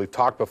own, and we've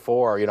talked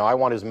before, I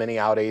want as many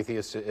out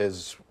atheists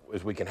as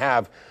we can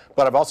have,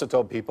 but I've also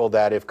told people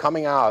that if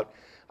coming out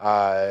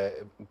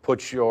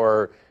puts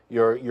your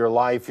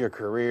life, your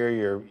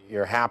career,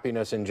 your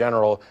happiness in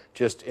general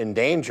just in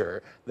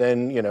danger,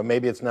 then,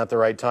 maybe it's not the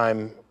right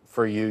time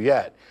for you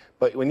yet.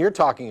 But when you're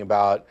talking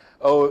about,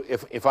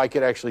 if I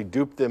could actually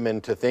dupe them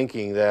into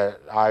thinking that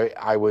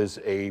I was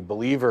a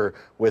believer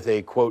with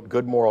a, quote,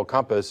 good moral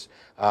compass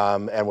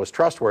and was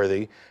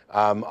trustworthy,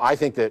 I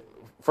think that,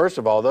 first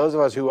of all, those of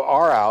us who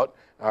are out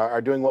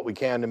are doing what we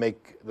can to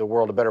make the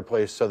world a better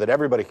place so that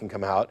everybody can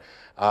come out.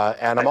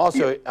 And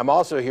I'm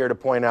also here to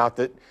point out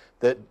that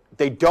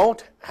they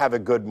don't have a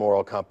good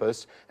moral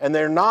compass, and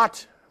they're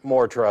not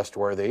more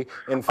trustworthy.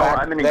 In fact,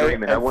 I'm in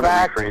agreement. I want to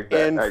rephrase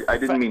that. I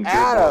didn't mean good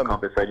moral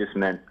compass. I just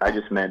meant.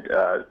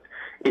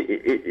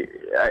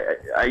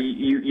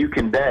 You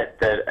can bet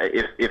that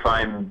if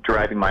I'm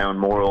driving my own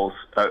morals,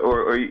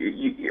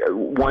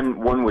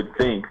 one would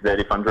think that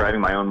if I'm driving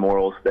my own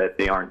morals, that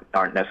they aren't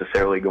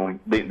necessarily going.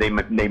 They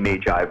may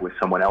jive with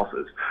someone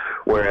else's.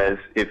 Whereas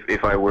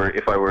if I were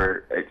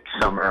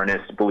some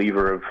earnest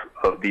believer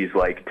of these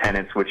like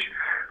tenets which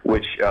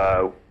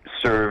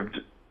served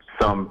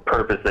some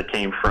purpose that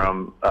came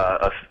from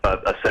a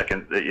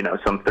second,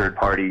 some third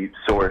party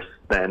source,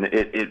 then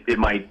it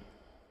might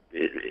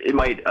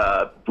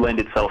lend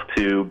itself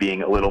to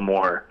being a little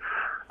more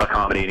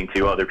accommodating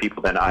to other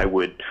people than I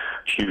would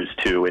choose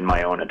to in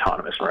my own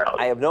autonomous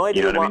reality. I have no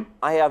idea. You know what I mean?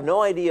 I have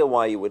no idea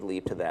why you would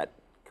leap to that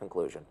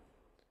conclusion.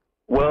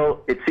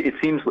 Well, it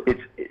seems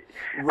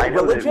I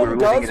know that we're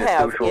living in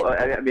a social.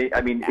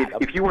 I mean,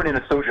 if you weren't in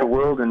a social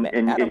world and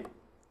Adam,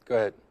 go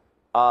ahead.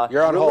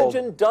 You're on hold.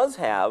 Religion does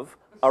have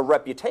a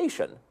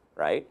reputation,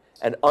 right?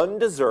 An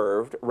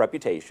undeserved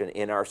reputation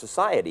in our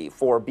society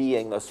for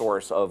being the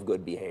source of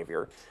good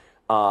behavior.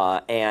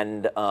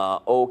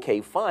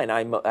 Okay, fine.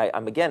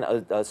 I'm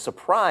again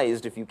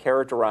surprised if you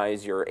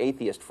characterize your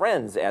atheist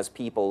friends as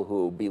people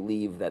who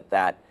believe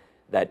that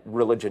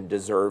religion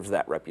deserves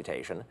that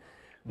reputation.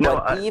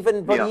 But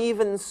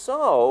even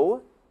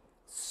so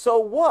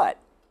what?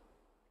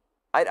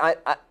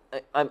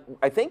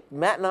 I think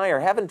Matt and I are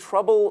having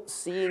trouble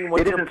seeing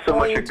what your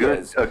point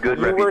is. A good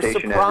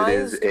reputation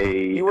as it is a.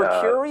 You were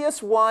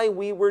curious why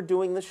we were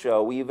doing the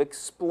show. We've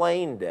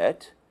explained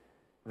it.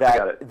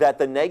 That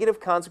the negative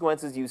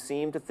consequences you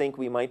seem to think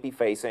we might be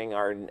facing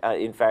are,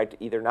 in fact,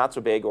 either not so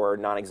big or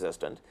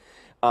non-existent.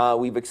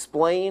 We've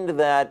explained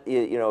that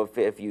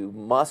if you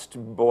must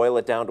boil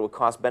it down to a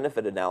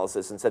cost-benefit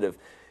analysis instead of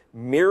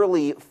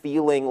merely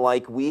feeling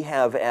like we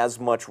have as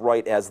much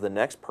right as the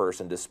next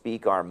person to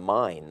speak our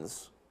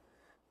minds,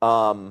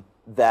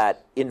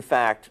 that, in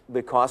fact,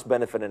 the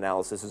cost-benefit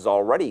analysis is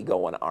already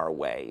going our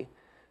way.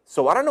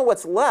 So I don't know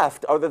what's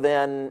left other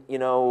than,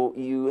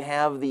 you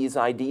have these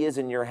ideas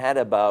in your head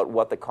about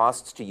what the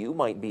costs to you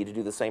might be to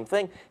do the same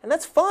thing, and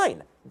that's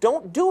fine.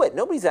 Don't do it.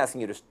 Nobody's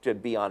asking you to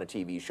be on a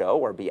TV show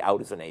or be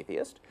out as an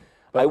atheist.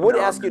 But I would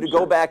ask you to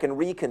go back and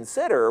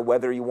reconsider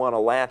whether you want to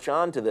latch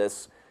on to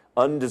this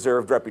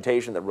undeserved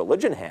reputation that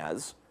religion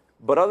has.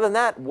 But other than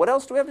that, what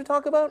else do we have to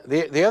talk about?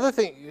 The other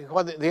thing,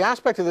 the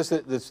aspect of this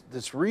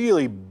that's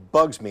really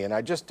bugs me, and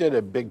I just did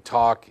a big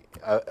talk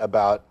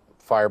about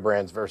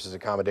firebrands versus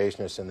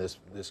accommodationists and this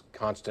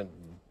constant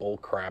bull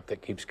crap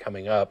that keeps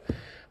coming up,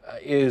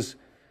 is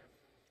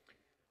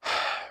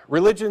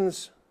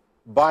religions,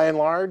 by and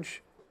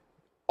large,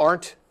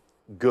 aren't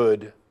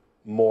good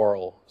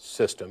moral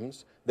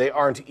systems. They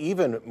aren't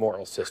even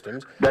moral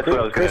systems. That's what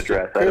I was going to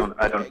address.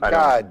 I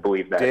don't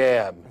believe that.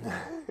 Damn.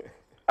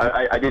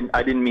 I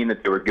didn't mean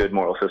that they were good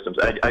moral systems.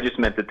 I just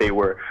meant that they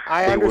were.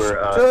 I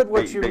understood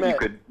what you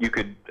meant. You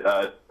could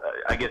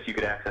I guess you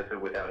could access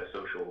it without a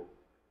social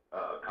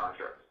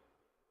construct.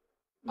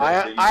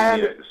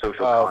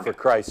 For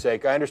Christ's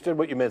sake, I understood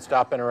what you meant.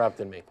 Stop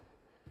interrupting me.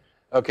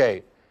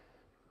 Okay.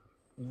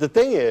 The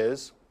thing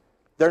is,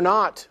 they're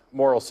not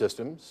moral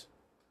systems.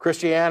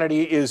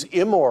 Christianity is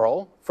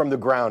immoral from the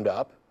ground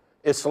up.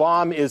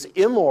 Islam is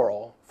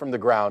immoral from the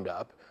ground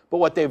up. But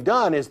what they've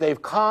done is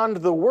they've conned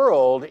the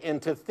world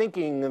into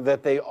thinking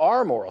that they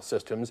are moral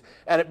systems,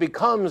 and it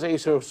becomes a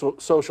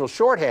social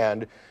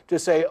shorthand to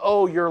say,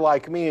 oh, you're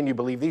like me and you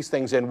believe these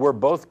things, and we're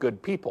both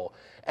good people.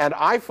 And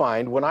I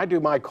find when I do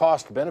my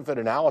cost-benefit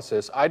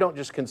analysis, I don't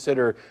just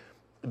consider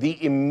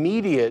the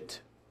immediate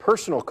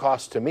personal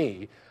cost to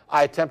me.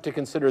 I attempt to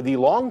consider the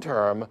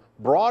long-term,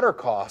 broader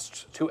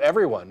costs to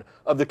everyone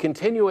of the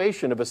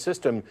continuation of a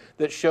system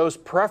that shows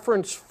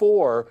preference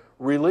for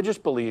religious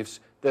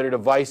beliefs that are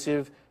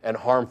divisive and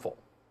harmful.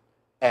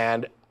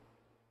 And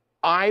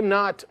I'm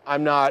not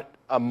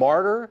a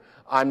martyr.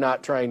 I'm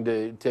not trying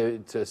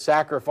to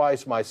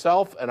sacrifice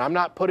myself, and I'm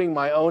not putting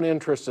my own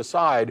interests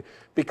aside,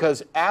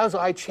 because as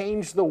I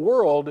change the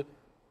world,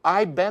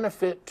 I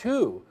benefit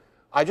too.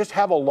 I just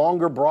have a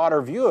longer,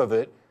 broader view of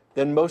it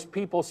than most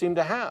people seem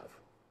to have.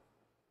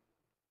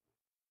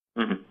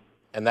 Mm-hmm.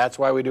 And that's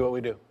why we do what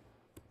we do.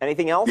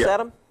 Anything else,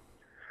 Adam?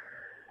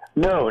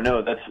 No,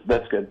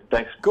 that's good.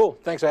 Thanks. Cool.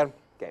 Thanks, Adam.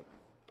 Okay.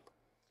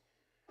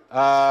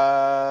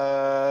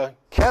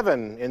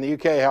 Kevin in the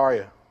UK, how are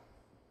you?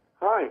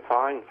 Hi,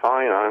 fine.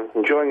 I'm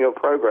enjoying your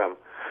program.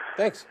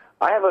 Thanks.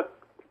 I have a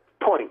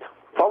point.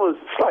 Follows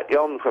slightly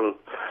on from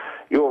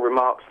your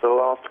remarks to the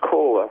last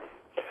caller.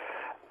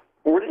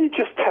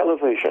 Religious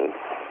television.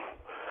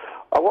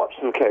 I watch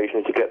them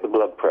occasionally to get the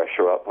blood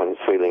pressure up when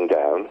it's feeling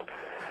down.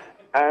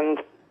 And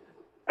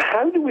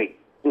how do we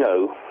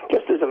know,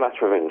 just as a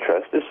matter of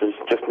interest, this is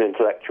just an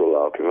intellectual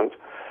argument,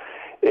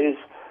 is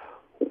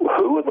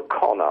who are the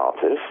con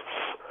artists,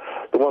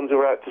 the ones who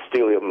are out to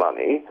steal your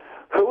money,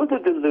 who are the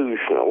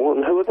delusional,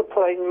 and who are the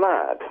plain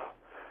mad?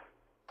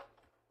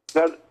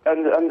 Now,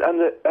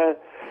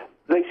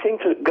 they seem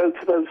to go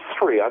to those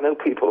three. I know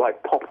people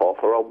like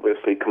Popoff are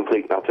obviously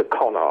complete and utter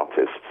con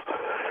artists.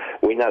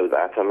 We know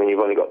that. I mean, you've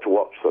only got to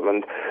watch them.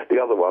 And the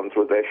other ones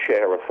with their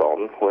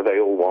share-a-thon, where they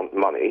all want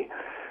money.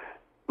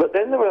 But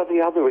then there are the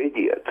other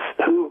idiots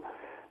who,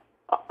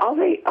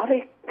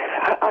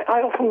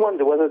 I often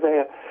wonder whether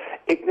they're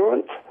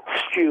ignorant,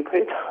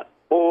 stupid,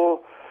 or,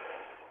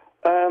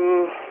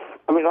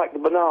 like the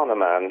banana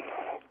man,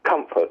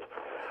 Comfort.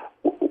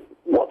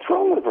 What's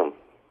wrong with them?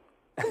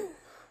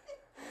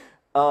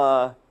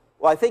 Well,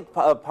 I think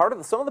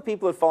some of the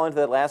people that fall into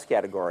that last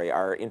category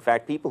are, in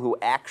fact, people who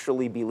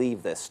actually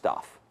believe this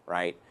stuff,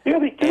 right? Yeah,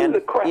 they do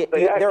the crap.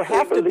 They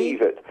actually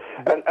believe it.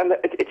 And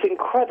it's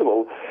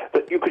incredible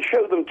that you could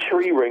show them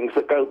tree rings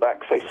that go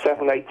back, say,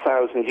 7,000 to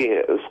 8,000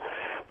 years,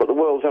 but the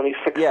world's only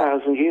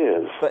 6,000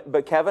 years.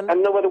 But Kevin?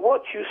 And no matter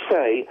what you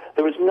say,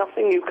 there is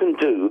nothing you can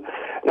do.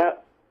 Now,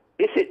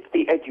 is it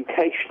the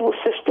educational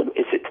system?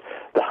 Is it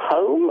the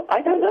home?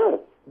 I don't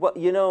know. Well,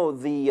 you know,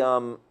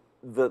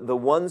 the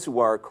ones who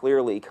are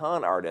clearly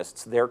con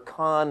artists, their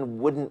con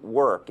wouldn't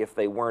work if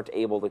they weren't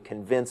able to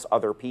convince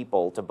other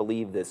people to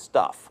believe this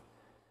stuff.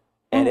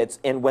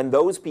 And when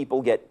those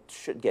people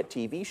should get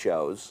TV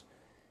shows,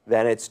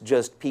 then it's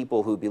just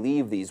people who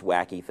believe these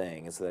wacky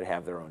things that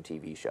have their own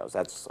TV shows.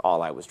 That's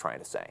all I was trying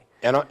to say.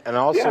 And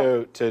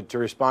also, to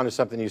respond to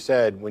something you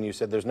said, when you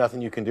said there's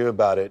nothing you can do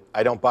about it,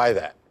 I don't buy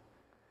that.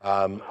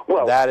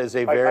 Well, that is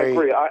a very... I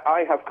agree.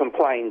 I have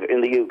complained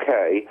in the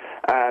UK,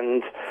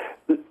 and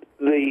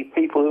the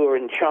people who are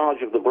in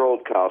charge of the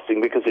broadcasting,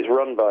 because it's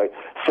run by a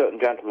certain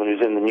gentleman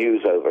who's in the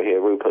news over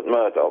here, Rupert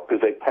Murdoch,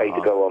 because they pay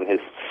to go on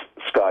his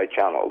Sky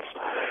channels.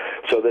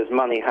 So there's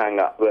money hang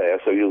up there,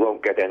 so you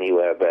won't get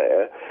anywhere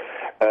there.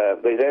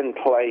 They then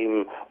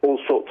claim all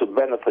sorts of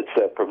benefits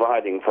they're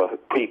providing for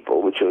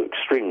people, which are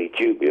extremely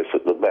dubious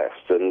at the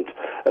best, and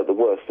at the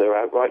worst, they're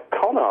outright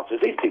con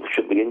artists. These people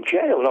should be in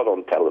jail, not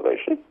on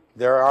television.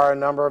 There are a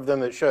number of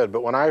them that should,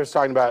 but when I was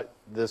talking about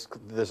this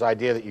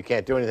idea that you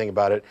can't do anything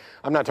about it,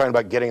 I'm not talking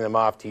about getting them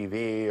off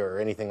TV or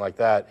anything like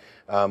that,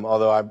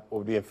 although I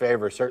would be in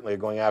favor, certainly, of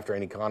going after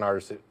any con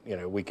artists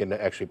that, we can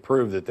actually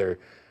prove that they're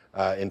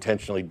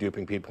intentionally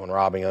duping people and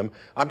robbing them.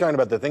 I'm talking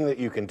about the thing that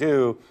you can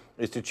do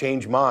is to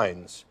change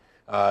minds.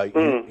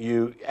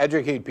 You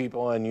educate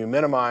people and you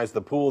minimize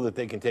the pool that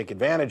they can take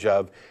advantage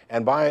of.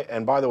 And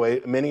by the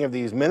way, many of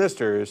these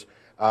ministers,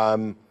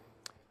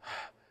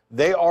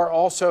 they are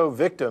also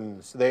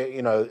victims.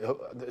 They,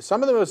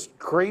 some of the most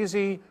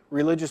crazy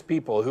religious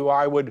people who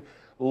I would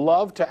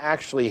love to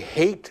actually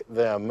hate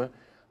them,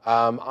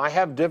 I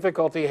have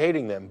difficulty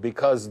hating them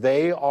because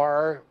they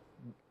are,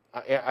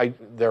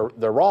 they're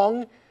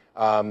wrong.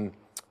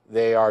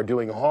 They are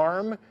doing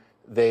harm.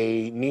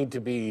 They need to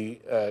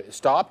be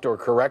stopped or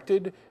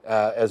corrected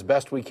as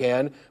best we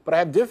can. But I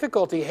have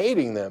difficulty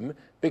hating them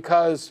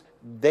because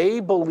they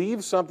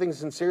believe something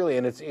sincerely,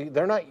 and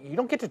they're not. You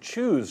don't get to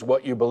choose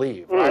what you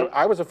believe.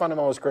 I was a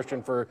fundamentalist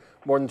Christian for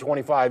more than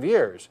 25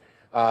 years,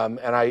 and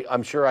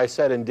I'm sure I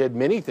said and did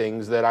many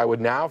things that I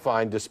would now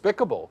find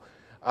despicable.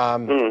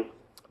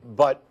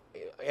 But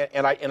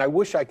I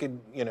wish I could,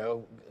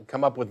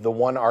 come up with the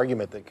one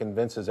argument that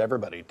convinces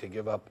everybody to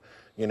give up,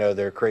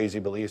 their crazy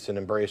beliefs and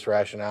embrace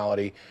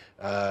rationality,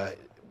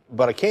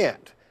 but I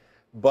can't.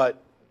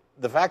 But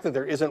the fact that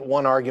there isn't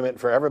one argument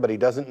for everybody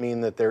doesn't mean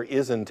that there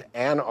isn't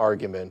an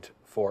argument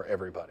for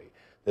everybody,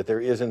 that there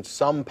isn't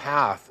some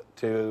path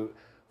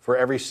for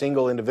every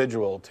single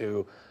individual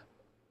to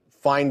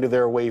find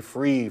their way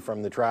free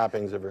from the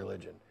trappings of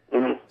religion.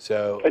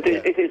 So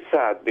it is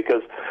sad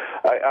because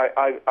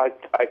I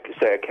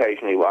say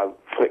occasionally I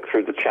flick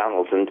through the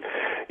channels and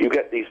you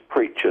get these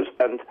preachers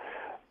and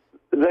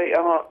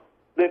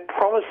they're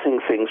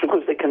promising things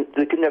because they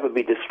can never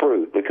be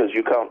disproved because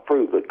you can't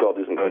prove that God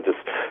isn't going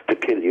to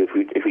kill you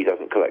if he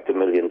doesn't collect $1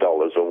 million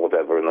or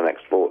whatever in the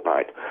next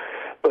fortnight.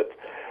 But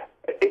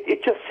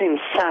it just seems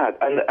sad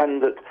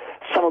and that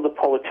some of the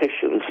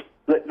politicians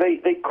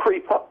they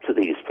creep up to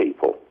these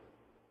people.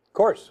 Of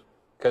course,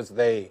 because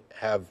they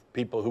have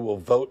people who will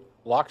vote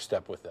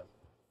lockstep with them.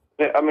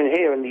 Yeah, I mean,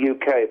 here in the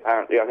UK,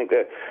 apparently, I think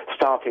they're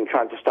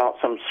trying to start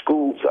some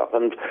schools up,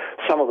 and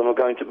some of them are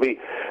going to be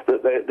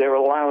that they're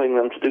allowing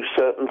them to do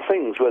certain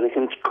things where they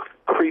can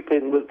creep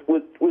in with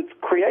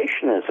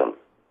creationism,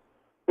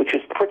 which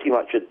is pretty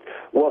much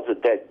was a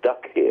dead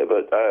duck here,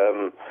 but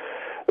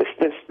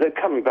they're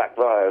coming back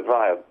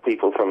via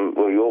people from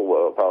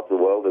your part of the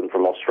world and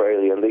from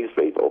Australia and these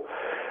people.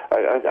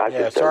 I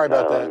just sorry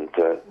don't about know.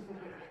 that. And,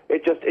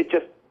 it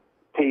just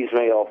pees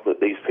me off that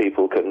these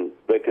people can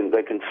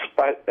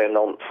spout their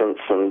nonsense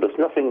and there's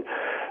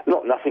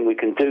nothing we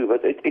can do.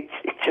 But it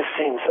just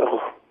seems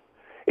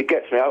it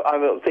gets me.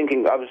 I'm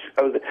thinking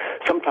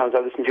sometimes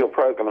I listen to your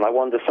program and I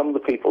wonder some of the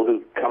people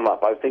who come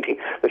up. I'm thinking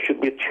there should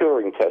be a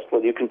Turing test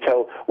whether you can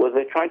tell whether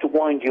they're trying to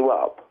wind you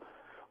up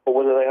or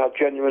whether they are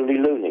genuinely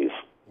loonies.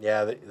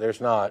 Yeah,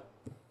 there's not.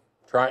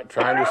 Trying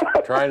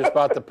to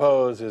spot the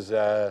pose is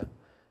a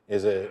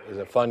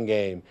fun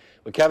game.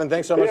 But Kevin,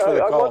 thanks so much for the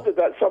call. I wondered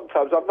that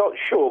sometimes. I'm not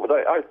sure, but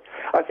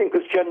I think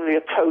there's generally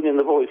a tone in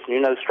the voice, and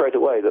you know straight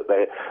away that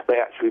they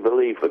actually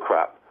believe the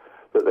crap.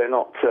 That they're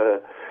not.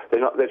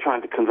 They're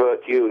trying to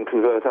convert you and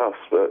convert us.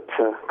 But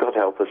God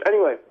help us.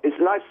 Anyway, it's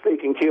nice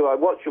speaking to you. I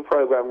watch your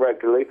program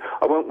regularly.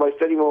 I won't waste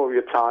any more of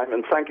your time,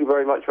 and thank you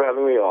very much for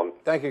having me on.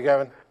 Thank you,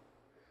 Kevin.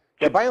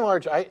 Yeah, by and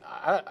large,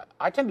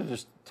 I tend to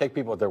just take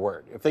people at their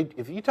word.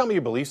 If you tell me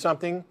you believe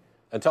something,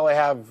 until I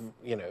have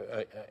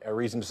a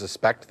reason to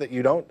suspect that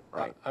you don't,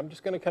 right. I'm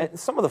just going to kind of... And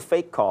some of the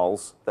fake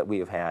calls that we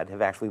have had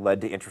have actually led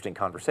to interesting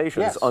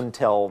conversations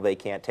until they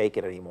can't take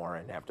it anymore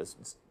and have to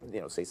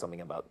say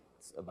something about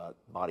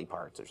body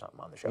parts or something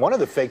on the show. One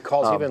of the fake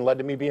calls even led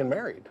to me being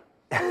married.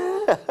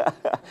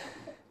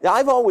 Yeah,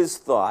 I've always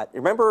thought.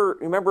 Remember,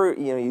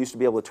 you used to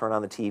be able to turn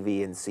on the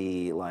TV and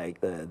see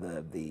like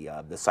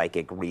the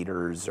psychic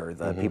readers or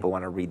the people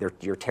want to read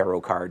your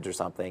tarot cards or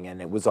something, and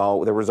there was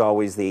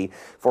always the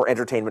for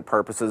entertainment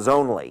purposes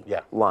only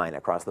line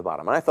across the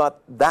bottom. And I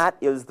thought that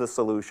is the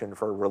solution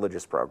for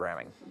religious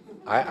programming.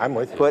 I'm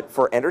with you. But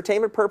for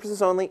entertainment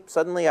purposes only,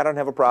 suddenly I don't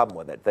have a problem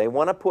with it. They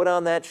want to put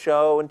on that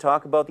show and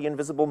talk about the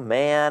invisible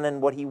man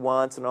and what he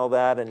wants and all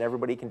that, and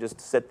everybody can just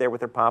sit there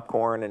with their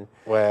popcorn and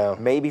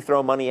maybe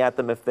throw money at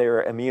them if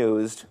they're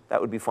amused.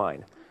 That would be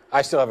fine.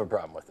 I still have a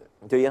problem with it.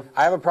 Do you?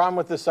 I have a problem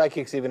with the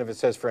psychics, even if it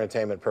says for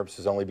entertainment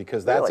purposes only,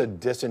 because that's a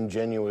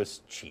disingenuous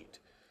cheat.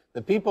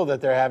 The people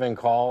that they're having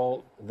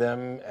call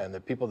them and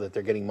the people that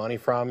they're getting money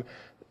from,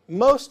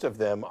 most of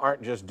them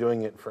aren't just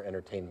doing it for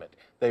entertainment.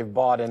 They've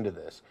bought into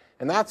this.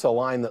 And that's a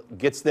line that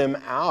gets them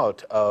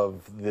out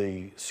of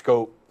the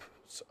scope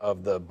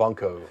of the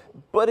bunco.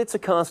 But it's a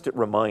constant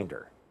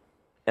reminder.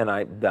 And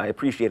I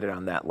appreciate it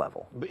on that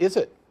level. Is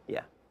it?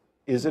 Yeah.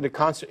 Is it a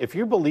constant? If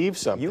you believe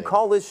something, you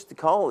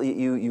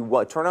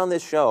turn on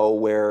this show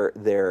where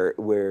they're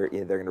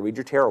going to read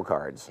your tarot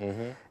cards,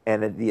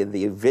 and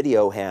the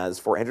video has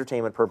for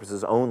entertainment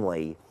purposes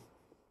only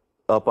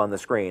up on the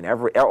screen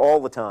all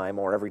the time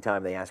or every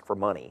time they ask for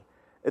money.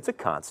 It's a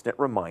constant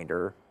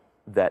reminder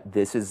that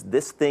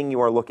this thing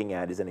you are looking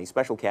at is in a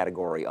special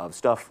category of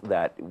stuff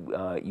that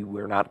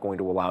we're not going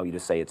to allow you to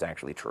say it's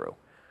actually true.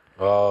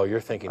 Oh, you're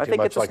thinking too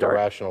much like a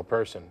rational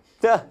person.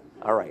 Yeah.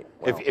 All right.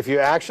 Well, if you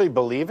actually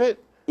believe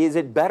it. Is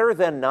it better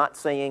than not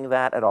saying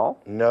that at all?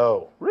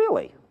 No.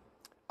 Really?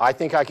 I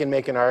think I can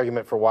make an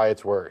argument for why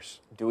it's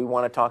worse. Do we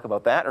want to talk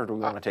about that, or do we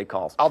want to take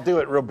calls? I'll do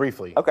it real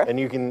briefly. Okay. And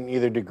you can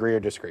either agree or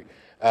disagree,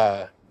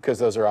 because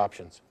those are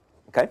options.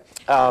 Okay.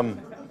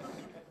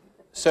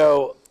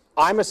 So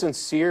I'm a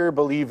sincere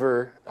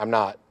believer. I'm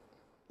not.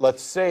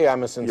 Let's say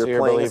I'm a sincere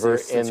believer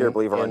in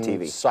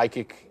TV.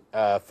 Psychic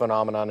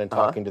phenomenon and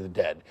talking to the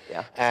dead.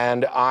 Yeah.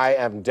 And I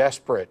am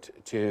desperate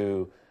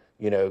to,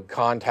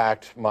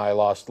 contact my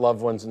lost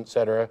loved ones,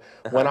 etc.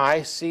 When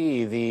I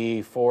see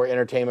the for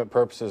entertainment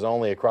purposes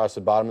only across the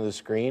bottom of the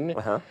screen,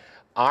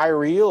 I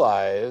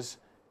realize,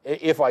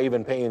 if I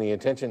even pay any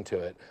attention to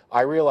it,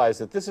 I realize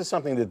that this is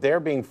something that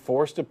they're being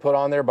forced to put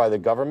on there by the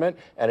government,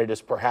 and it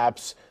is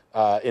perhaps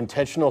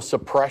intentional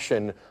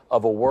suppression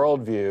of a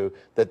worldview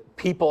that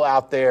people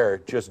out there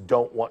just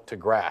don't want to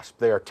grasp.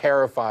 They are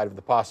terrified of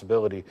the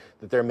possibility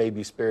that there may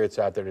be spirits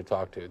out there to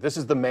talk to. This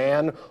is the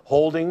man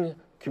holding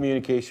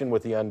communication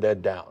with the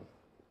undead down.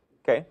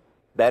 Okay.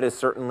 That is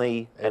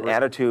certainly an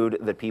attitude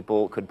that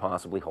people could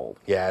possibly hold.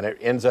 Yeah, and it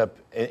ends up,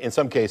 in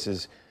some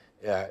cases,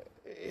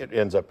 it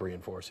ends up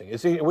reinforcing. You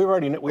see, we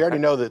already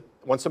know that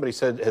once somebody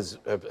has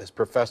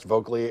professed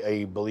vocally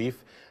a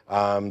belief,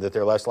 that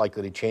they're less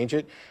likely to change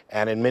it.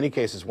 And in many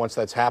cases, once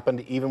that's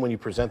happened, even when you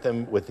present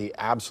them with the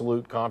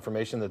absolute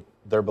confirmation that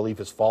their belief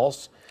is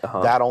false,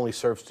 that only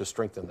serves to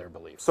strengthen their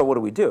belief. So what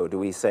do? Do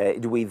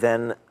we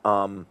then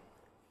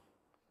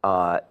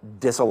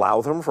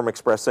disallow them from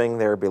expressing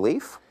their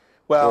belief?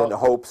 Well, in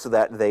hopes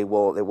that they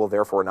will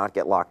therefore not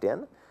get locked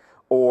in?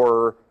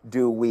 Or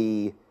do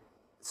we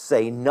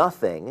say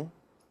nothing?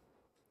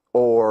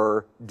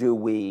 Or do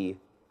we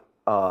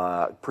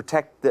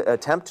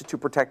attempt to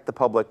protect the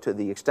public to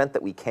the extent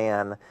that we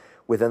can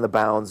within the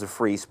bounds of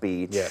free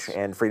speech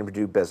and freedom to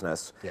do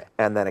business,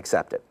 and then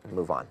accept it and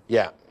move on?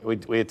 Yeah,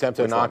 we attempt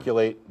to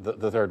inoculate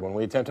the third one.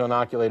 We attempt to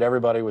inoculate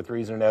everybody with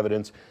reason and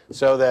evidence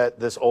so that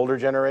this older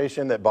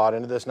generation that bought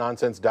into this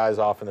nonsense dies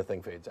off and the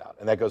thing fades out.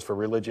 And that goes for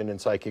religion and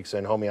psychics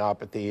and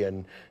homeopathy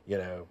and,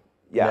 Yeah,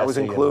 I was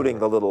including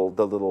the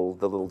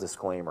little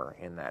disclaimer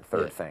in that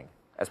third thing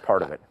as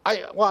part of it.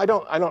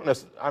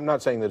 I'm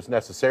not saying that it's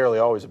necessarily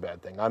always a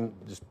bad thing. I'm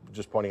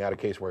just pointing out a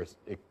case where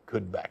it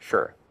could back.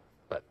 Sure.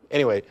 But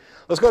anyway,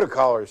 let's go to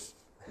callers.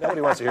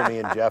 Nobody wants to hear me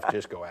and Jeff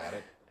just go at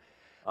it.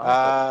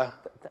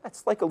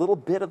 That's like a little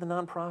bit of the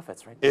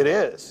nonprofits, right? It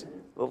is.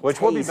 Which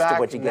will be back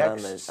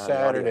next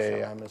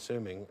Saturday, on I'm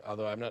assuming.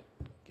 Although I'm not.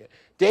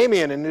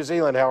 Damien in New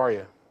Zealand, how are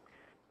you?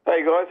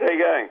 Hey guys, how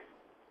you going?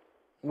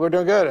 We're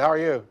doing good. How are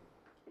you?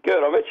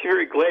 Good. I'm actually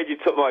very glad you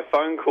took my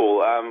phone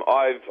call.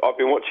 I've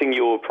been watching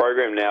your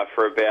program now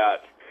for about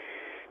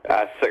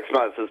 6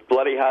 months. It's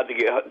bloody hard to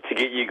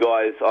get you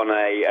guys on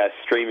a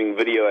streaming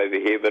video over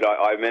here, but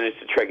I managed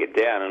to track it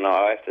down, and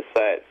I have to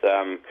say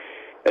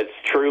it's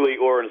truly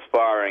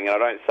awe-inspiring. And I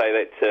don't say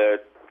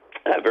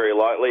that very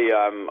lightly.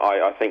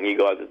 I think you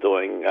guys are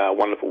doing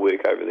wonderful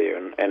work over there,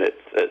 and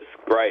it's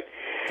great.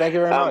 Thank you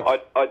very much.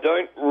 I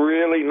don't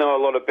really know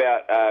a lot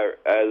about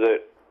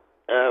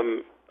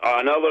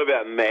I know a lot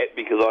about Matt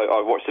because I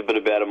watched a bit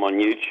about him on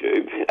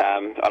YouTube.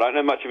 I don't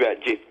know much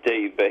about Jeff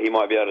D, but he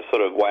might be able to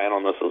sort of weigh in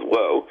on this as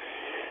well.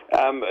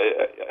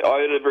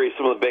 I had a very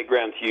similar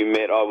background to you,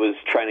 Matt. I was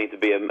training to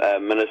be a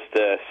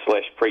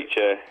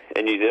minister/preacher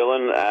in New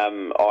Zealand.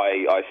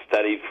 I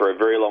studied for a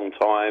very long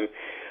time.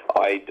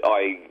 I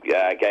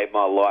gave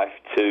my life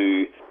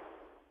to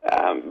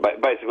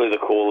basically the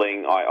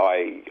calling.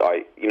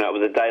 It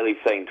was a daily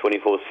thing,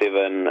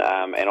 24/7,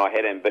 and I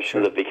had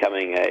ambitions of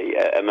becoming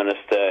a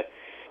minister.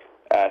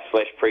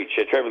 slash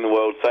preacher, traveling the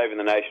world, saving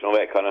the nation, all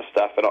that kind of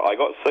stuff. And I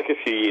got sick a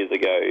few years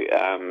ago.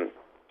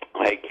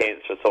 I had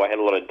cancer, so I had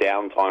a lot of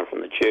downtime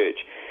from the church.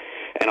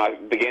 And I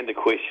began to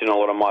question a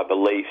lot of my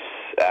beliefs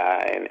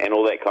and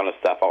all that kind of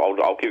stuff.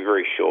 I'll keep it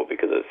very short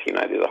because it's,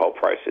 there's a whole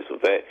process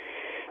with that.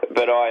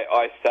 But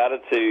I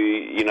started to,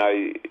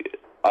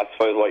 I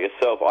suppose like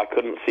yourself, I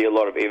couldn't see a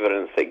lot of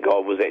evidence that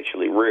God was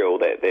actually real,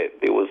 that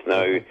there was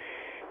no,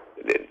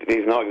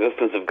 there's no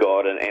existence of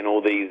God and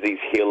all these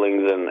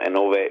healings and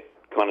all that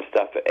kind of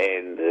stuff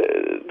and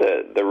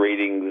the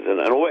readings and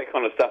all that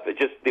kind of stuff. It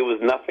just, there was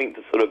nothing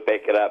to sort of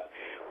back it up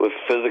with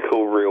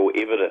physical, real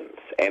evidence.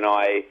 And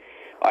I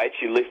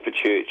actually left the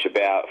church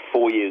about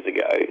 4 years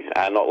ago.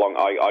 Not long.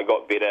 I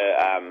got better.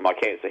 My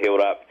cancer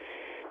healed up.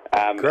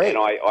 Great. And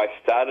I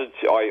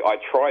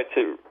tried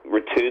to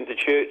return to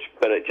church,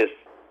 but it just,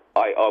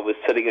 I was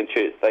sitting in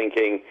church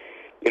thinking,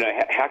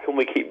 how can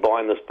we keep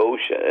buying this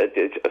bullshit?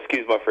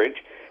 Excuse my French.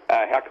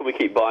 How can we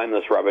keep buying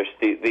this rubbish?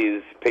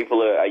 These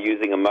people are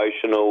using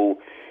emotional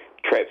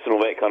traps and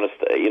all that kind of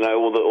stuff,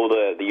 all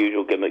the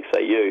usual gimmicks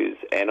they use.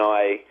 And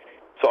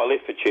so I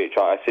left the church.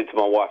 I said to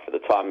my wife at the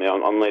time,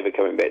 I'm never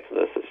coming back to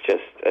this.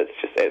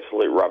 It's just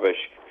absolute rubbish.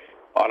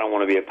 I don't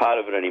want to be a part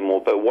of it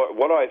anymore. But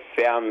what I've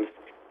found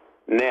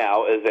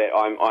now is that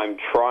I'm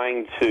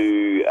trying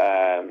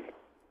to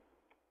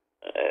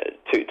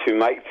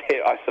make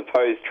that, I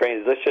suppose,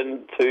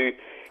 transition to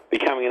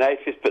becoming an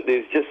atheist, but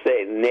there's just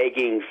that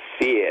nagging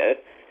fear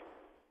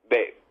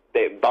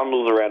that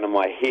bundles around in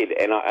my head.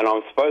 And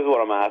I suppose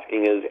what I'm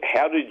asking is,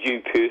 how did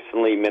you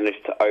personally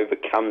manage to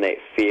overcome that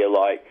fear?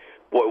 Like,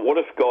 what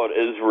if God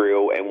is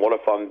real, and what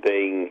if I'm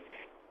being...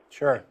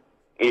 Sure.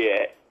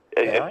 Yeah.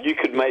 If you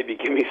could maybe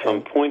give me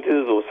some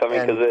pointers or something,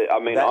 because,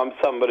 I'm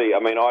somebody...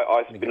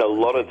 I spend a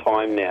lot of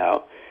time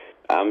now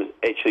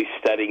actually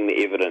studying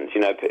the evidence.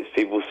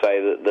 People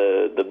say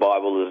that the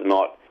Bible is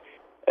not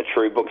a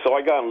true book. So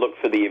I go and look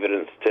for the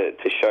evidence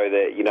to show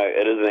that,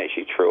 it isn't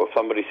actually true. If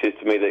somebody says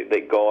to me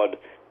that God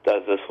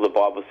does this, or the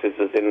Bible says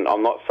this, then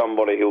I'm not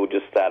somebody who will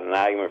just start an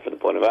argument for the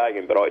point of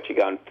argument, but I actually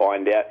go and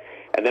find out,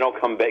 and then I'll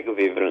come back with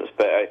evidence.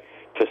 But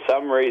for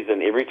some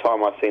reason, every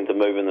time I seem to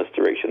move in this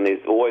direction,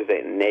 there's always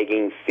that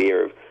nagging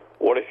fear of,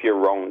 what if you're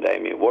wrong,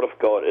 Damien? What if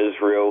God is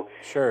real?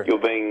 Sure. You're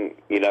being,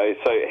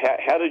 so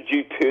how did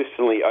you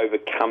personally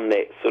overcome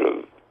that sort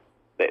of,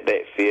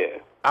 that fear?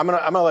 I'm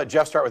gonna let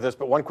Jeff start with this,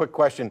 but one quick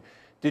question.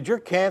 Did your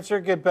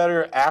cancer get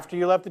better after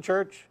you left the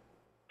church?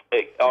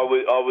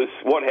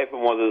 What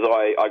happened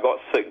was I got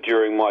sick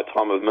during my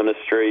time of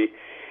ministry.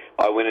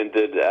 I went and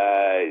did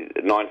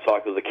 9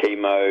 cycles of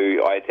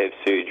chemo. I had to have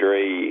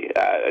surgery.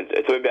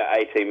 It took about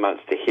 18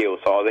 months to heal,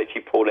 so I was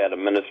actually pulled out of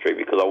ministry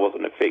because I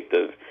wasn't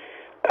effective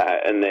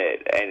in that.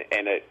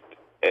 And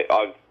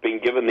I've been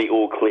given the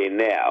all clear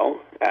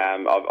now.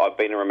 I've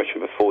been in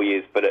remission for 4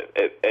 years, but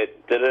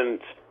it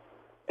didn't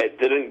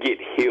get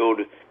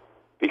healed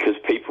because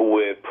people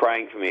were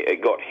praying for me.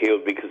 It got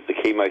healed because the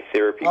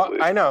chemotherapy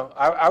worked. I know.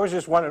 I was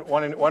just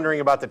wondering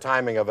about the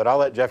timing of it. I'll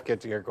let Jeff get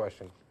to your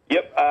question.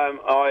 Yep.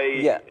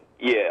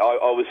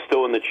 I was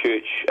still in the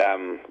church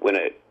when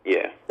it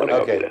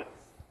got better.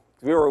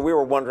 We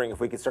were wondering if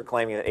we could start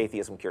claiming that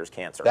atheism cures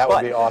cancer. That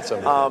would be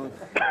awesome.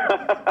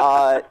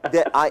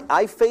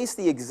 I faced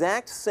the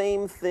exact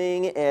same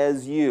thing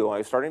as you. I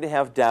was starting to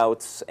have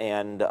doubts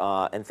and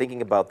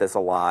thinking about this a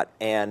lot.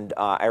 And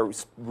I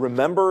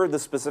remember the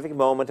specific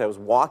moment. I was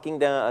walking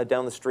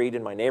down the street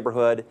in my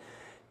neighborhood,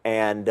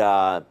 and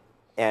I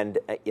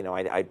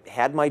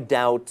had my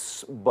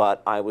doubts,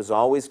 but I was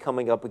always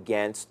coming up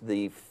against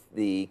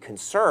the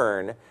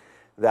concern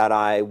that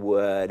I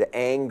would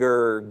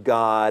anger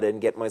God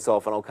and get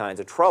myself in all kinds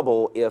of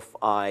trouble if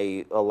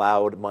I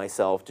allowed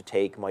myself to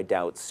take my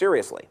doubts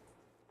seriously.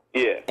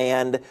 Yeah.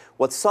 And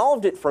what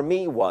solved it for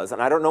me was,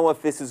 and I don't know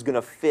if this is going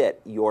to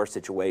fit your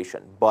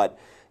situation, but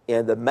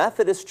in the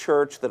Methodist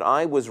church that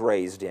I was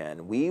raised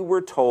in, we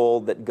were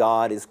told that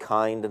God is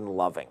kind and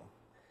loving.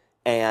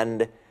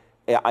 And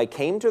I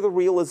came to the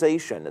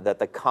realization that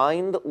the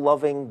kind,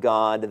 loving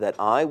God that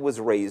I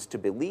was raised to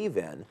believe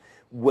in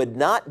would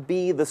not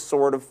be the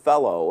sort of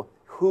fellow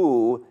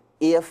who,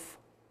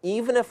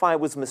 even if I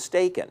was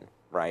mistaken,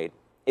 right,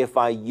 if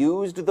I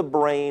used the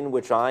brain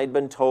which I'd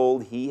been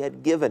told he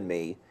had given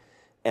me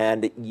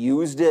and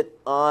used it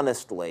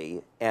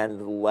honestly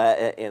and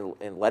let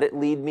it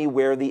lead me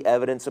where the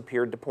evidence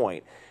appeared to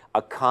point,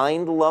 a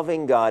kind,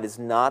 loving God is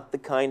not the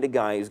kind of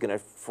guy who's going to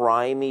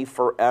fry me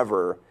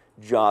forever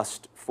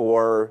just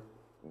for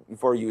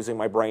using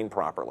my brain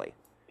properly.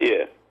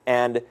 Yeah.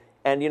 And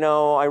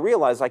I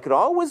realized I could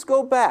always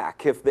go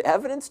back if the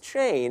evidence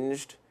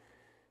changed,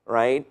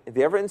 right? If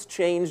the evidence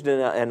changed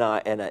and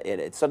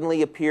it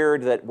suddenly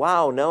appeared that,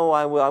 wow, no,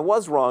 I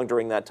was wrong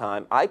during that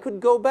time, I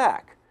could go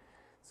back.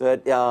 So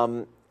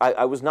that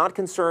I was not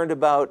concerned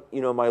about,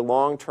 my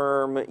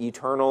long-term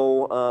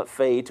eternal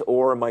fate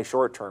or my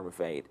short-term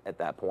fate at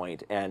that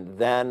point. And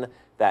then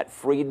that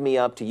freed me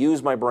up to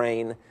use my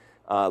brain,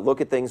 look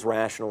at things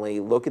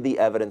rationally, look at the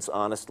evidence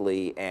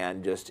honestly,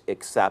 and just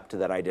accept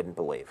that I didn't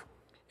believe.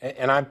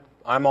 And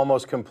I'm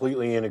almost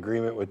completely in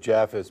agreement with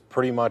Jeff. It's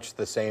pretty much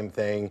the same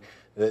thing.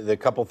 The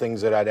couple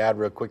things that I'd add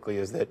real quickly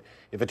is that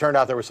if it turned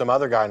out there was some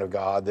other kind of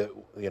God that,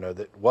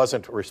 that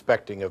wasn't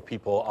respecting of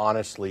people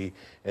honestly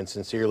and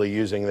sincerely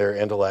using their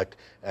intellect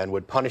and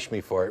would punish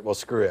me for it, well,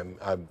 screw him.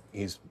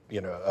 He's,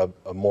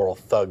 a moral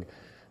thug.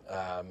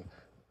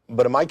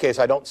 But in my case,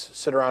 I don't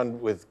sit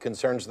around with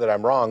concerns that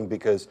I'm wrong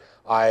because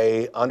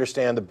I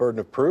understand the burden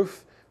of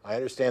proof, I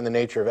understand the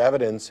nature of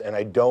evidence, and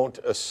I don't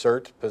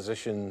assert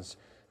positions,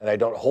 and I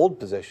don't hold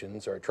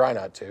positions, or try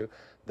not to,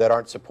 that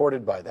aren't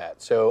supported by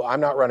that. So I'm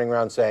not running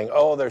around saying,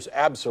 oh, there's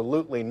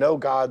absolutely no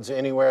gods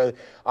anywhere.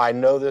 I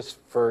know this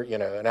for,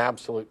 an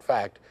absolute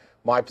fact.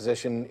 My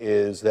position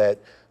is that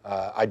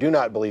I do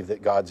not believe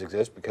that gods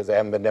exist because they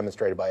haven't been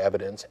demonstrated by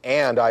evidence,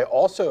 and I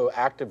also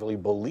actively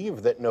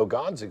believe that no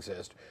gods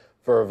exist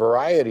for a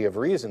variety of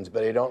reasons,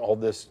 but I don't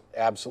hold this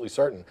absolutely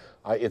certain.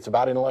 It's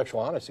about intellectual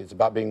honesty. It's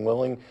about being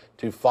willing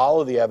to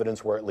follow the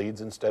evidence where it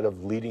leads instead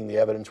of leading the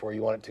evidence where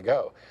you want it to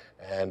go.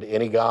 And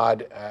any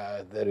God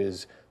that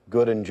is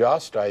good and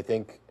just, I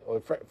think,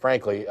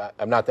 frankly,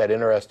 I'm not that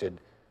interested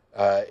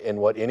in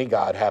what any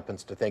God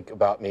happens to think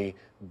about me,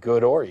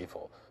 good or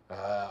evil.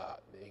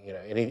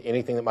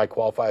 Anything that might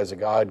qualify as a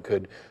God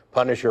could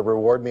punish or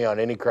reward me on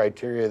any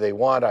criteria they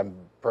want. I'm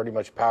pretty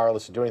much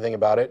powerless to do anything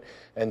about it.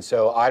 And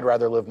so I'd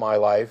rather live my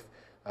life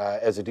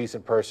as a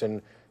decent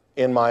person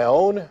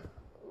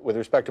with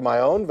respect to my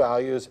own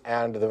values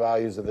and the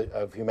values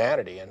of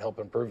humanity and help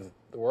improve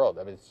the world.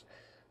 I mean,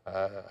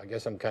 I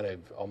guess I'm kind of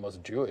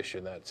almost Jewish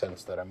in that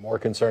sense, that I'm more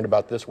concerned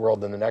about this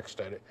world than the next.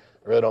 I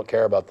really don't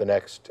care about the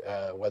next,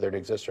 whether it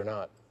exists or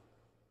not.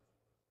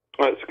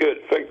 That's good.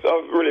 Thanks. I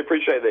really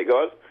appreciate that,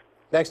 guys.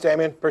 Thanks,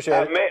 Damien.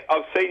 Appreciate it. Matt,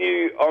 I've seen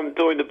you on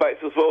doing debates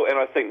as well, and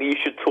I think that you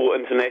should tour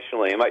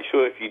internationally. And make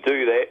sure if you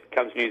do that,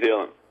 come to New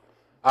Zealand.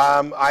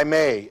 I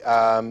may.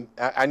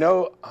 I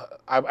know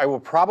I will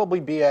probably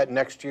be at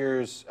next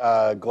year's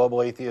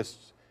Global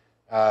Atheists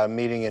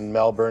meeting in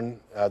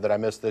Melbourne that I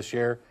missed this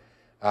year,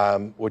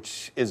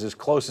 which is as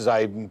close as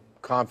I'm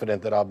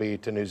confident that I'll be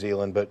to New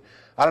Zealand. But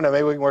I don't know.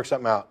 Maybe we can work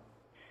something out.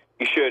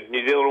 You should.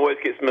 New Zealand always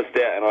gets missed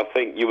out, and I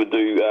think you would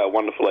do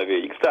wonderful over here.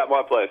 You can start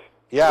my place.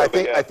 Yeah, I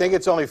think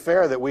it's only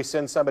fair that we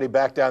send somebody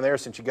back down there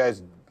since you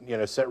guys,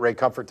 sent Ray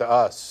Comfort to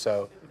us.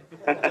 So,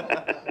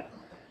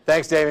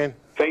 thanks, Damien.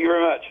 Thank you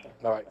very much.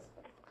 All right.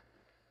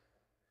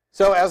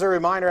 So, as a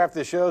reminder, after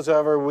the show's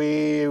over,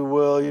 we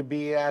will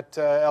be at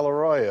El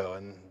Arroyo,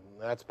 and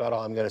that's about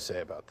all I'm going to say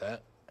about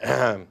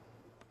that.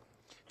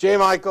 J.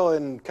 Michael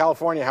in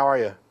California, how are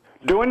you?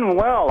 Doing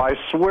well. I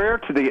swear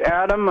to the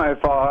atom, I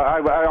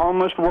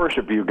almost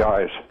worship you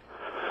guys.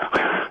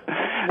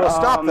 Well,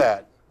 stop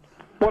that.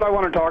 What I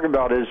want to talk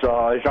about is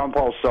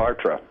Jean-Paul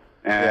Sartre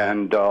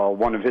and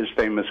one of his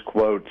famous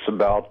quotes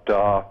about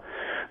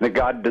that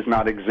God does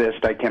not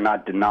exist, I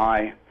cannot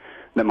deny,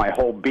 that my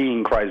whole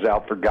being cries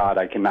out for God,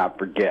 I cannot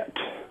forget.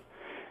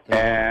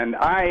 And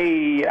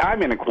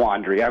I'm in a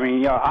quandary. I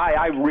mean,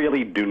 I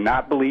really do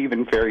not believe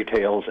in fairy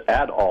tales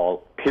at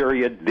all,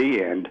 period,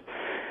 the end.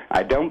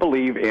 I don't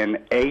believe in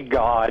a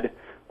God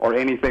or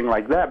anything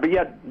like that, but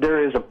yet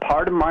there is a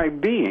part of my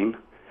being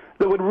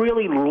that would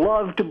really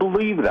love to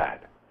believe that.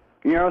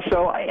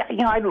 So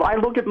I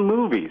look at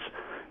movies,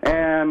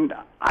 and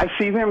I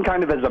see them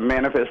kind of as a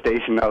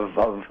manifestation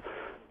of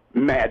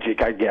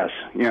magic, I guess.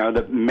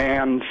 That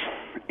man's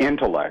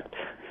intellect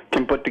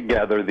can put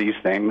together these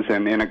things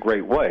in a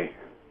great way.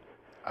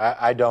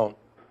 I don't.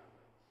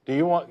 Do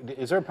you want?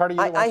 Is there a part of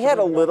you? I had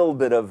a little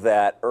bit of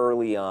that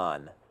early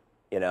on.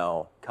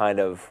 Kind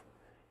of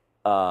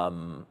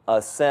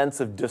a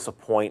sense of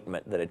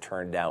disappointment that it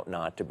turned out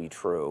not to be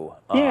true.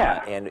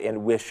 Yeah.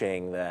 And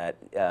wishing that,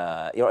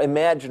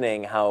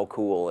 imagining how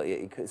cool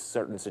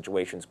certain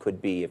situations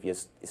could be if you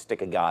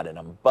stick a God in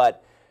them.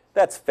 But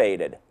that's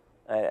faded.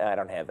 I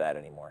don't have that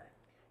anymore.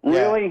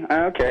 Really?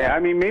 Okay. I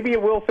mean, maybe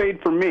it will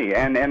fade for me.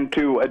 And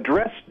to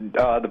address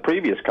the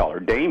previous caller,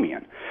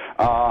 Damien,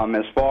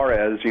 as far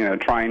as,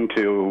 trying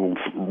to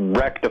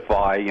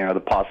rectify, the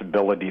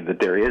possibility that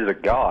there is a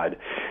God,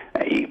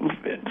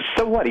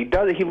 so what? He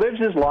lives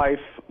his life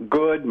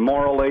good,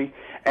 morally,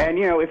 and,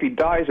 if he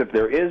dies, if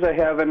there is a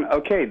heaven,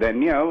 okay,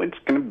 then, it's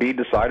going to be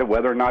decided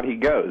whether or not he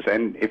goes.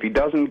 And if he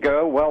doesn't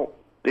go, well,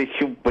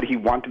 would he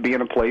want to be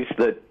in a place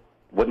that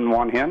wouldn't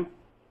want him?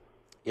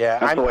 Yeah,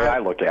 that's the way I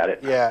look at it.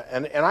 Yeah,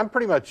 and I'm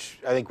pretty much,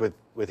 I think, with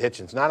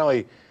Hitchens. Not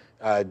only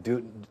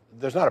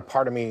there's not a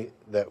part of me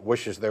that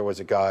wishes there was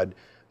a God,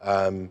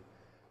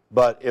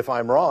 but if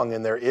I'm wrong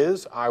and there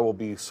is, I will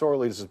be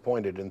sorely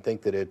disappointed and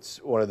think that it's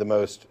one of the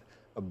most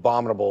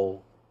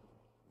abominable,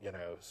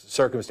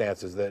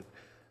 circumstances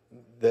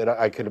that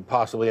I could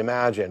possibly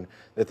imagine.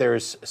 That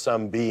there's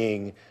some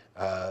being,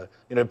 I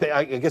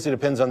guess it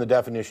depends on the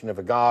definition of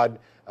a God.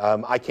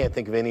 I can't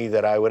think of any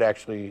that I would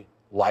actually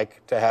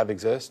like to have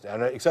exist,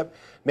 except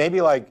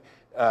maybe like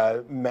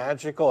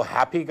magical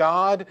happy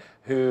God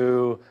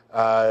who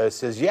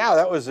says,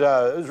 yeah, it was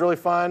really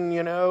fun,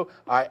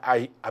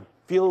 I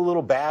feel a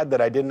little bad that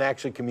I didn't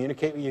actually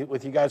communicate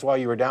with you guys while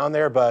you were down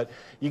there, but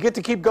you get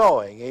to keep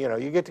going. You know,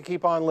 you get to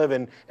keep on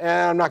living,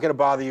 and I'm not going to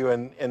bother you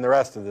in the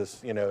rest of this,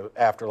 you know,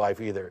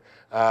 afterlife either.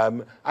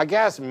 I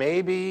guess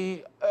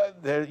maybe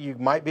you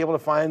might be able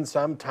to find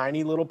some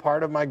tiny little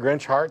part of my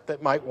Grinch heart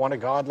that might want a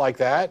God like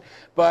that,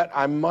 but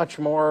I'm much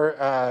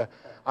more.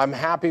 I'm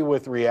happy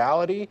with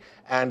reality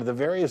and the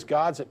various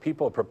gods that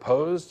people have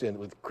proposed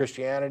with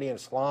Christianity and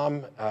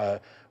Islam,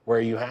 where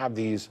you have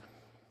these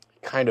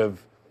kind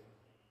of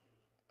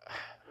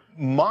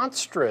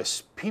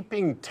monstrous,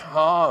 peeping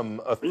Tom,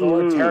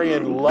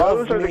 authoritarian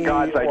love. Those are the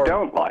gods I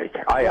don't like.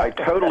 I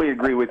totally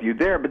agree with you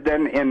there. But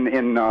then in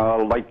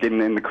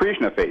the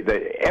Krishna faith,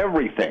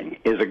 everything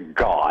is a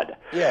god.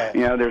 Yeah.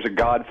 You know, there's a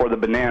god for the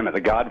banana, the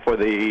god for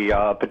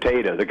the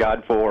potato, the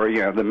god for,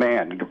 you know, the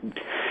man.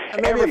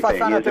 And maybe if I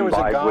found out there was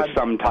a god with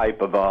some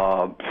type of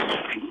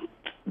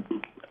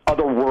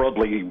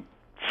otherworldly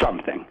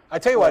something. I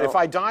tell you what, if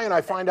I die and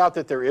I find out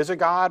that there is a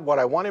God, what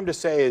I want him to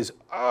say is,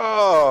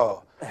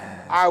 oh,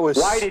 I was...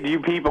 Why did you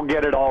people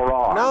get it all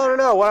wrong?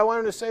 No. What I want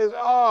him to say is,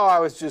 oh, I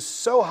was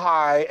just so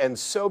high and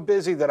so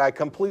busy that I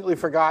completely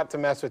forgot to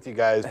mess with you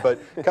guys. But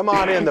come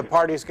on in, the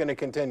party's going to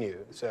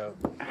continue. So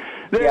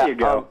there you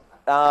go.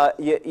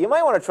 You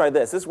might want to try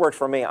this. This works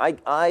for me.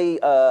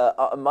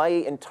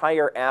 My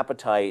entire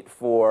appetite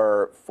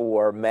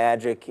for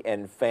magic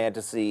and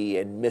fantasy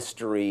and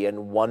mystery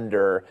and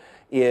wonder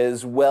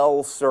is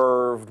well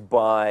served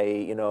by,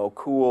 you know,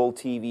 cool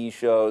TV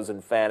shows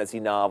and fantasy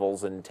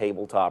novels and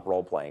tabletop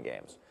role-playing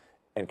games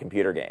and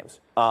computer games.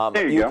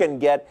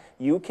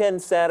 You can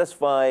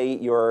satisfy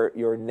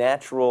your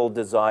natural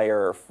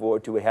desire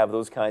to have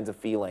those kinds of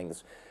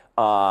feelings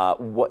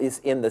what is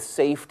in the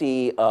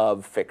safety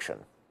of fiction.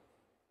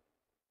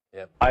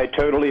 Yep. I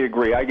totally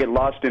agree. I get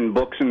lost in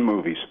books and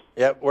movies.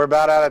 Yep, we're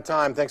about out of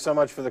time. Thanks so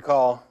much for the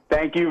call.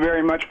 Thank you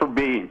very much for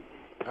being.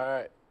 All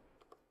right.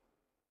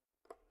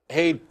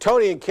 Hey,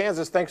 Tony in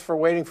Kansas, thanks for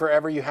waiting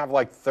forever. You have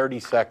like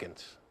 30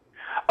 seconds.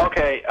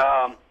 Okay.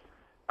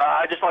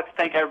 I'd just like to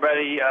thank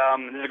everybody.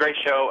 This is a great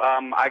show.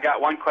 I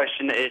got one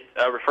question. It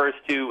refers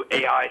to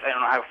AIs. I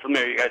don't know how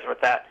familiar you guys are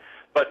with that.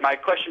 But my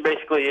question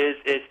basically is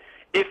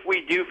if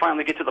we do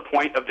finally get to the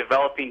point of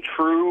developing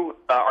true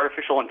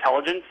artificial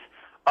intelligence,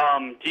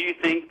 do you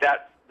think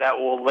that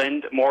will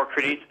lend more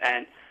credence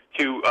and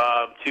to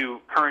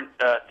current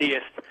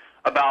theists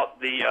about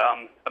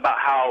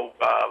how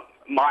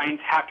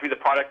minds have to be the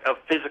product of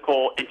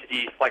physical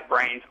entities like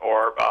brains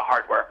or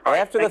hardware? All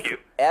right, thank you.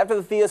 After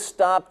the theists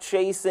stop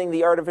chasing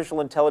the artificial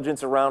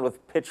intelligence around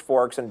with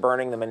pitchforks and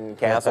burning them in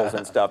castles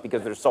and stuff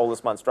because they're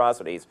soulless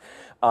monstrosities,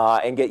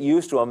 and get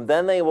used to them,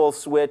 then they will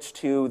switch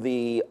to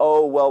the,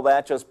 oh, well,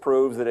 that just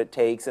proves that it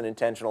takes an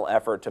intentional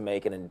effort to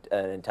make an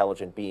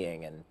intelligent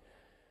being, and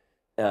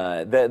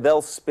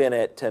they'll spin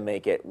it to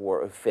make it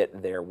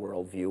fit their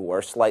worldview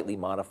or slightly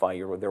modify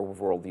their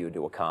worldview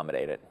to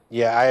accommodate it.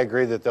 Yeah, I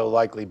agree that there'll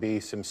likely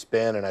be some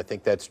spin, and I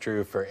think that's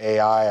true for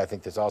AI. I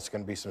think there's also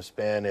going to be some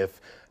spin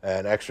if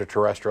an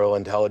extraterrestrial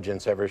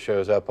intelligence ever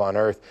shows up on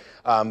Earth.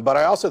 But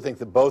I also think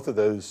that both of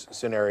those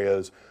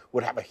scenarios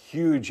would have a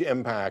huge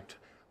impact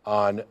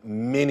on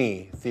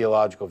many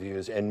theological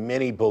views and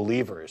many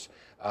believers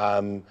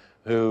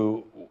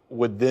who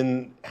would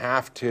then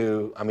have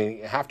to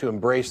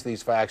embrace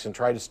these facts and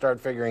try to start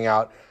figuring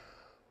out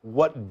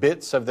what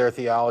bits of their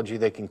theology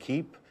they can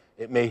keep.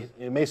 It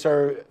may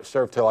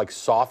serve to like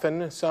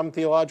soften some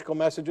theological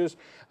messages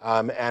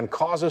and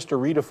cause us to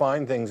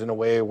redefine things in a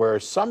way where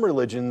some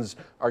religions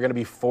are going to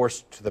be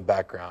forced to the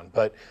background.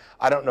 But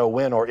I don't know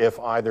when or if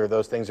either of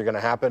those things are going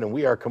to happen, and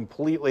we are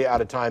completely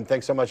out of time.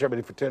 Thanks so much,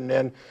 everybody, for tuning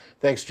in.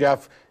 Thanks,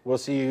 Jeff. We'll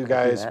see you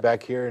guys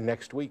back here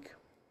next week.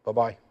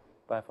 Bye-bye.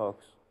 Bye,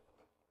 folks.